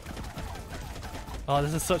 Oh,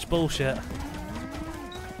 this is such bullshit.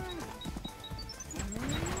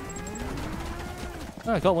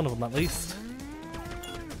 Oh, I got one of them at least.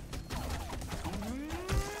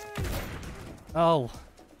 Oh.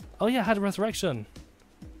 Oh yeah, I had a resurrection.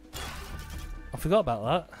 I forgot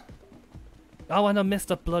about that. Oh, and I missed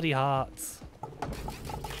a bloody heart.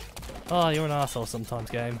 Oh, you're an arsehole sometimes,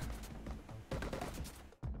 game.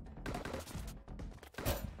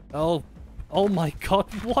 Oh. Oh my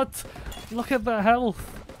god, what? Look at the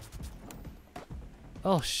health.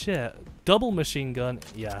 Oh shit. Double machine gun,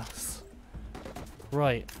 yes.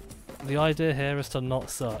 Right. The idea here is to not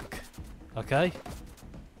suck. Okay?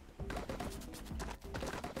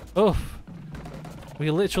 Oof. We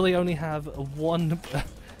literally only have one...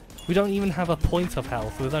 we don't even have a point of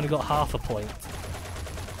health. We've only got half a point.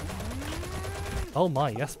 Oh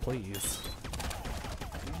my, yes please.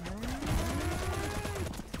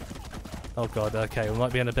 Oh god, okay, we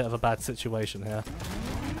might be in a bit of a bad situation here.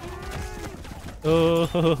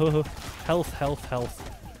 Oh, health, health, health.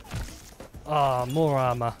 Ah, more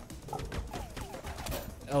armor.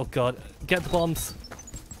 Oh god, get the bombs.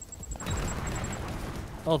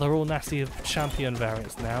 Oh, they're all nasty champion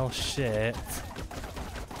variants now. Shit.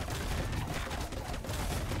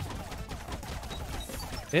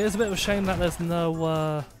 It is a bit of a shame that there's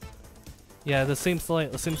no. Yeah, there seems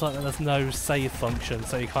like there's no save function,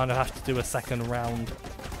 so you kind of have to do a second round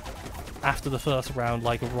after the first round,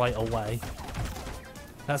 like right away.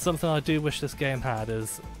 That's something I do wish this game had,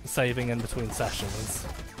 is saving in between sessions.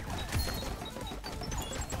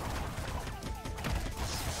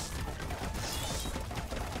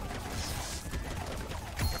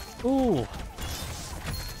 Ooh.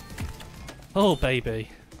 Oh baby.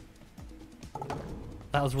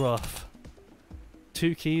 That was rough.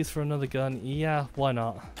 2 keys for another gun. Yeah, why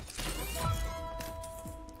not?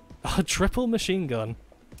 A triple machine gun.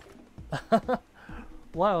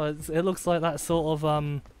 Wow, it looks like that sort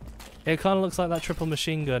of it kind of looks like that triple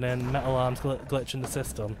machine gun in Metal Arms glitch in the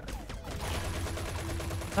system.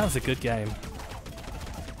 That was a good game.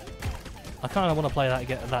 I kind of want to play that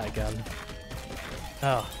again.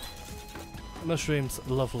 Ah, mushrooms,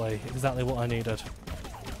 lovely, exactly what I needed.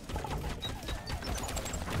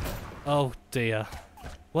 Oh dear.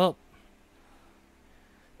 Well,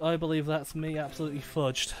 I believe that's me absolutely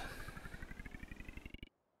fudged.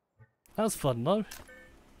 That was fun though.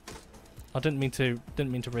 I didn't mean to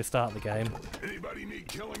restart the game. Anybody need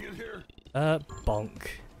killing in here? Bonk.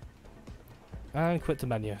 And quit the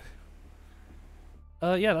menu.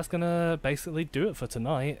 Yeah, that's gonna basically do it for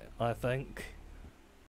tonight, I think.